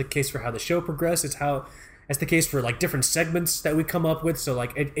website. That was the case for how the show progressed. It's the case for like different segments that we come up with. So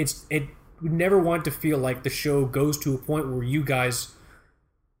like we never want to feel like the show goes to a point where you guys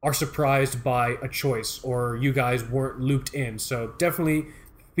are surprised by a choice or you guys weren't looped in. So definitely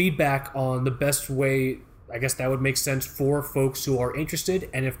feedback on the best way. I guess that would make sense for folks who are interested.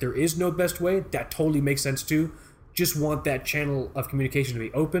 And if there is no best way, that totally makes sense too. Just want that channel of communication to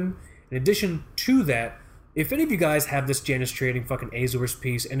be open. In addition to that, if any of you guys have this Janus Trading fucking Azores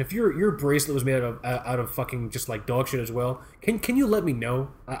piece, and if your bracelet was made out of fucking just like dog shit as well, can you let me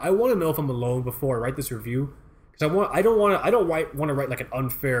know? I want to know if I'm alone before I write this review, because I don't want to write like an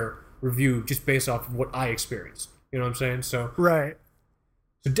unfair review just based off of what I experienced. You know what I'm saying? So right.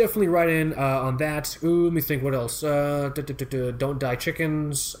 So definitely write in on that. Ooh, let me think. What else? Don't die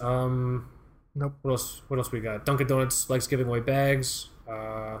chickens. Nope. What else we got? Dunkin' Donuts likes giving away bags.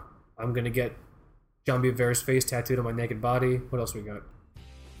 I'm gonna get John B. Vera's face tattooed on my naked body. What else we got?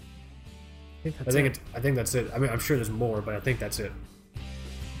 I think that's it. I mean, I'm sure there's more, but I think that's it.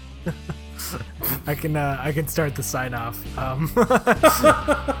 I can start the sign off.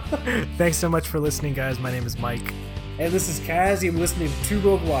 Thanks so much for listening, guys. My name is Mike, and this is Kaz. I'm listening to Two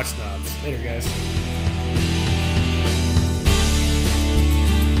Broke Watch Snobs. Later, guys.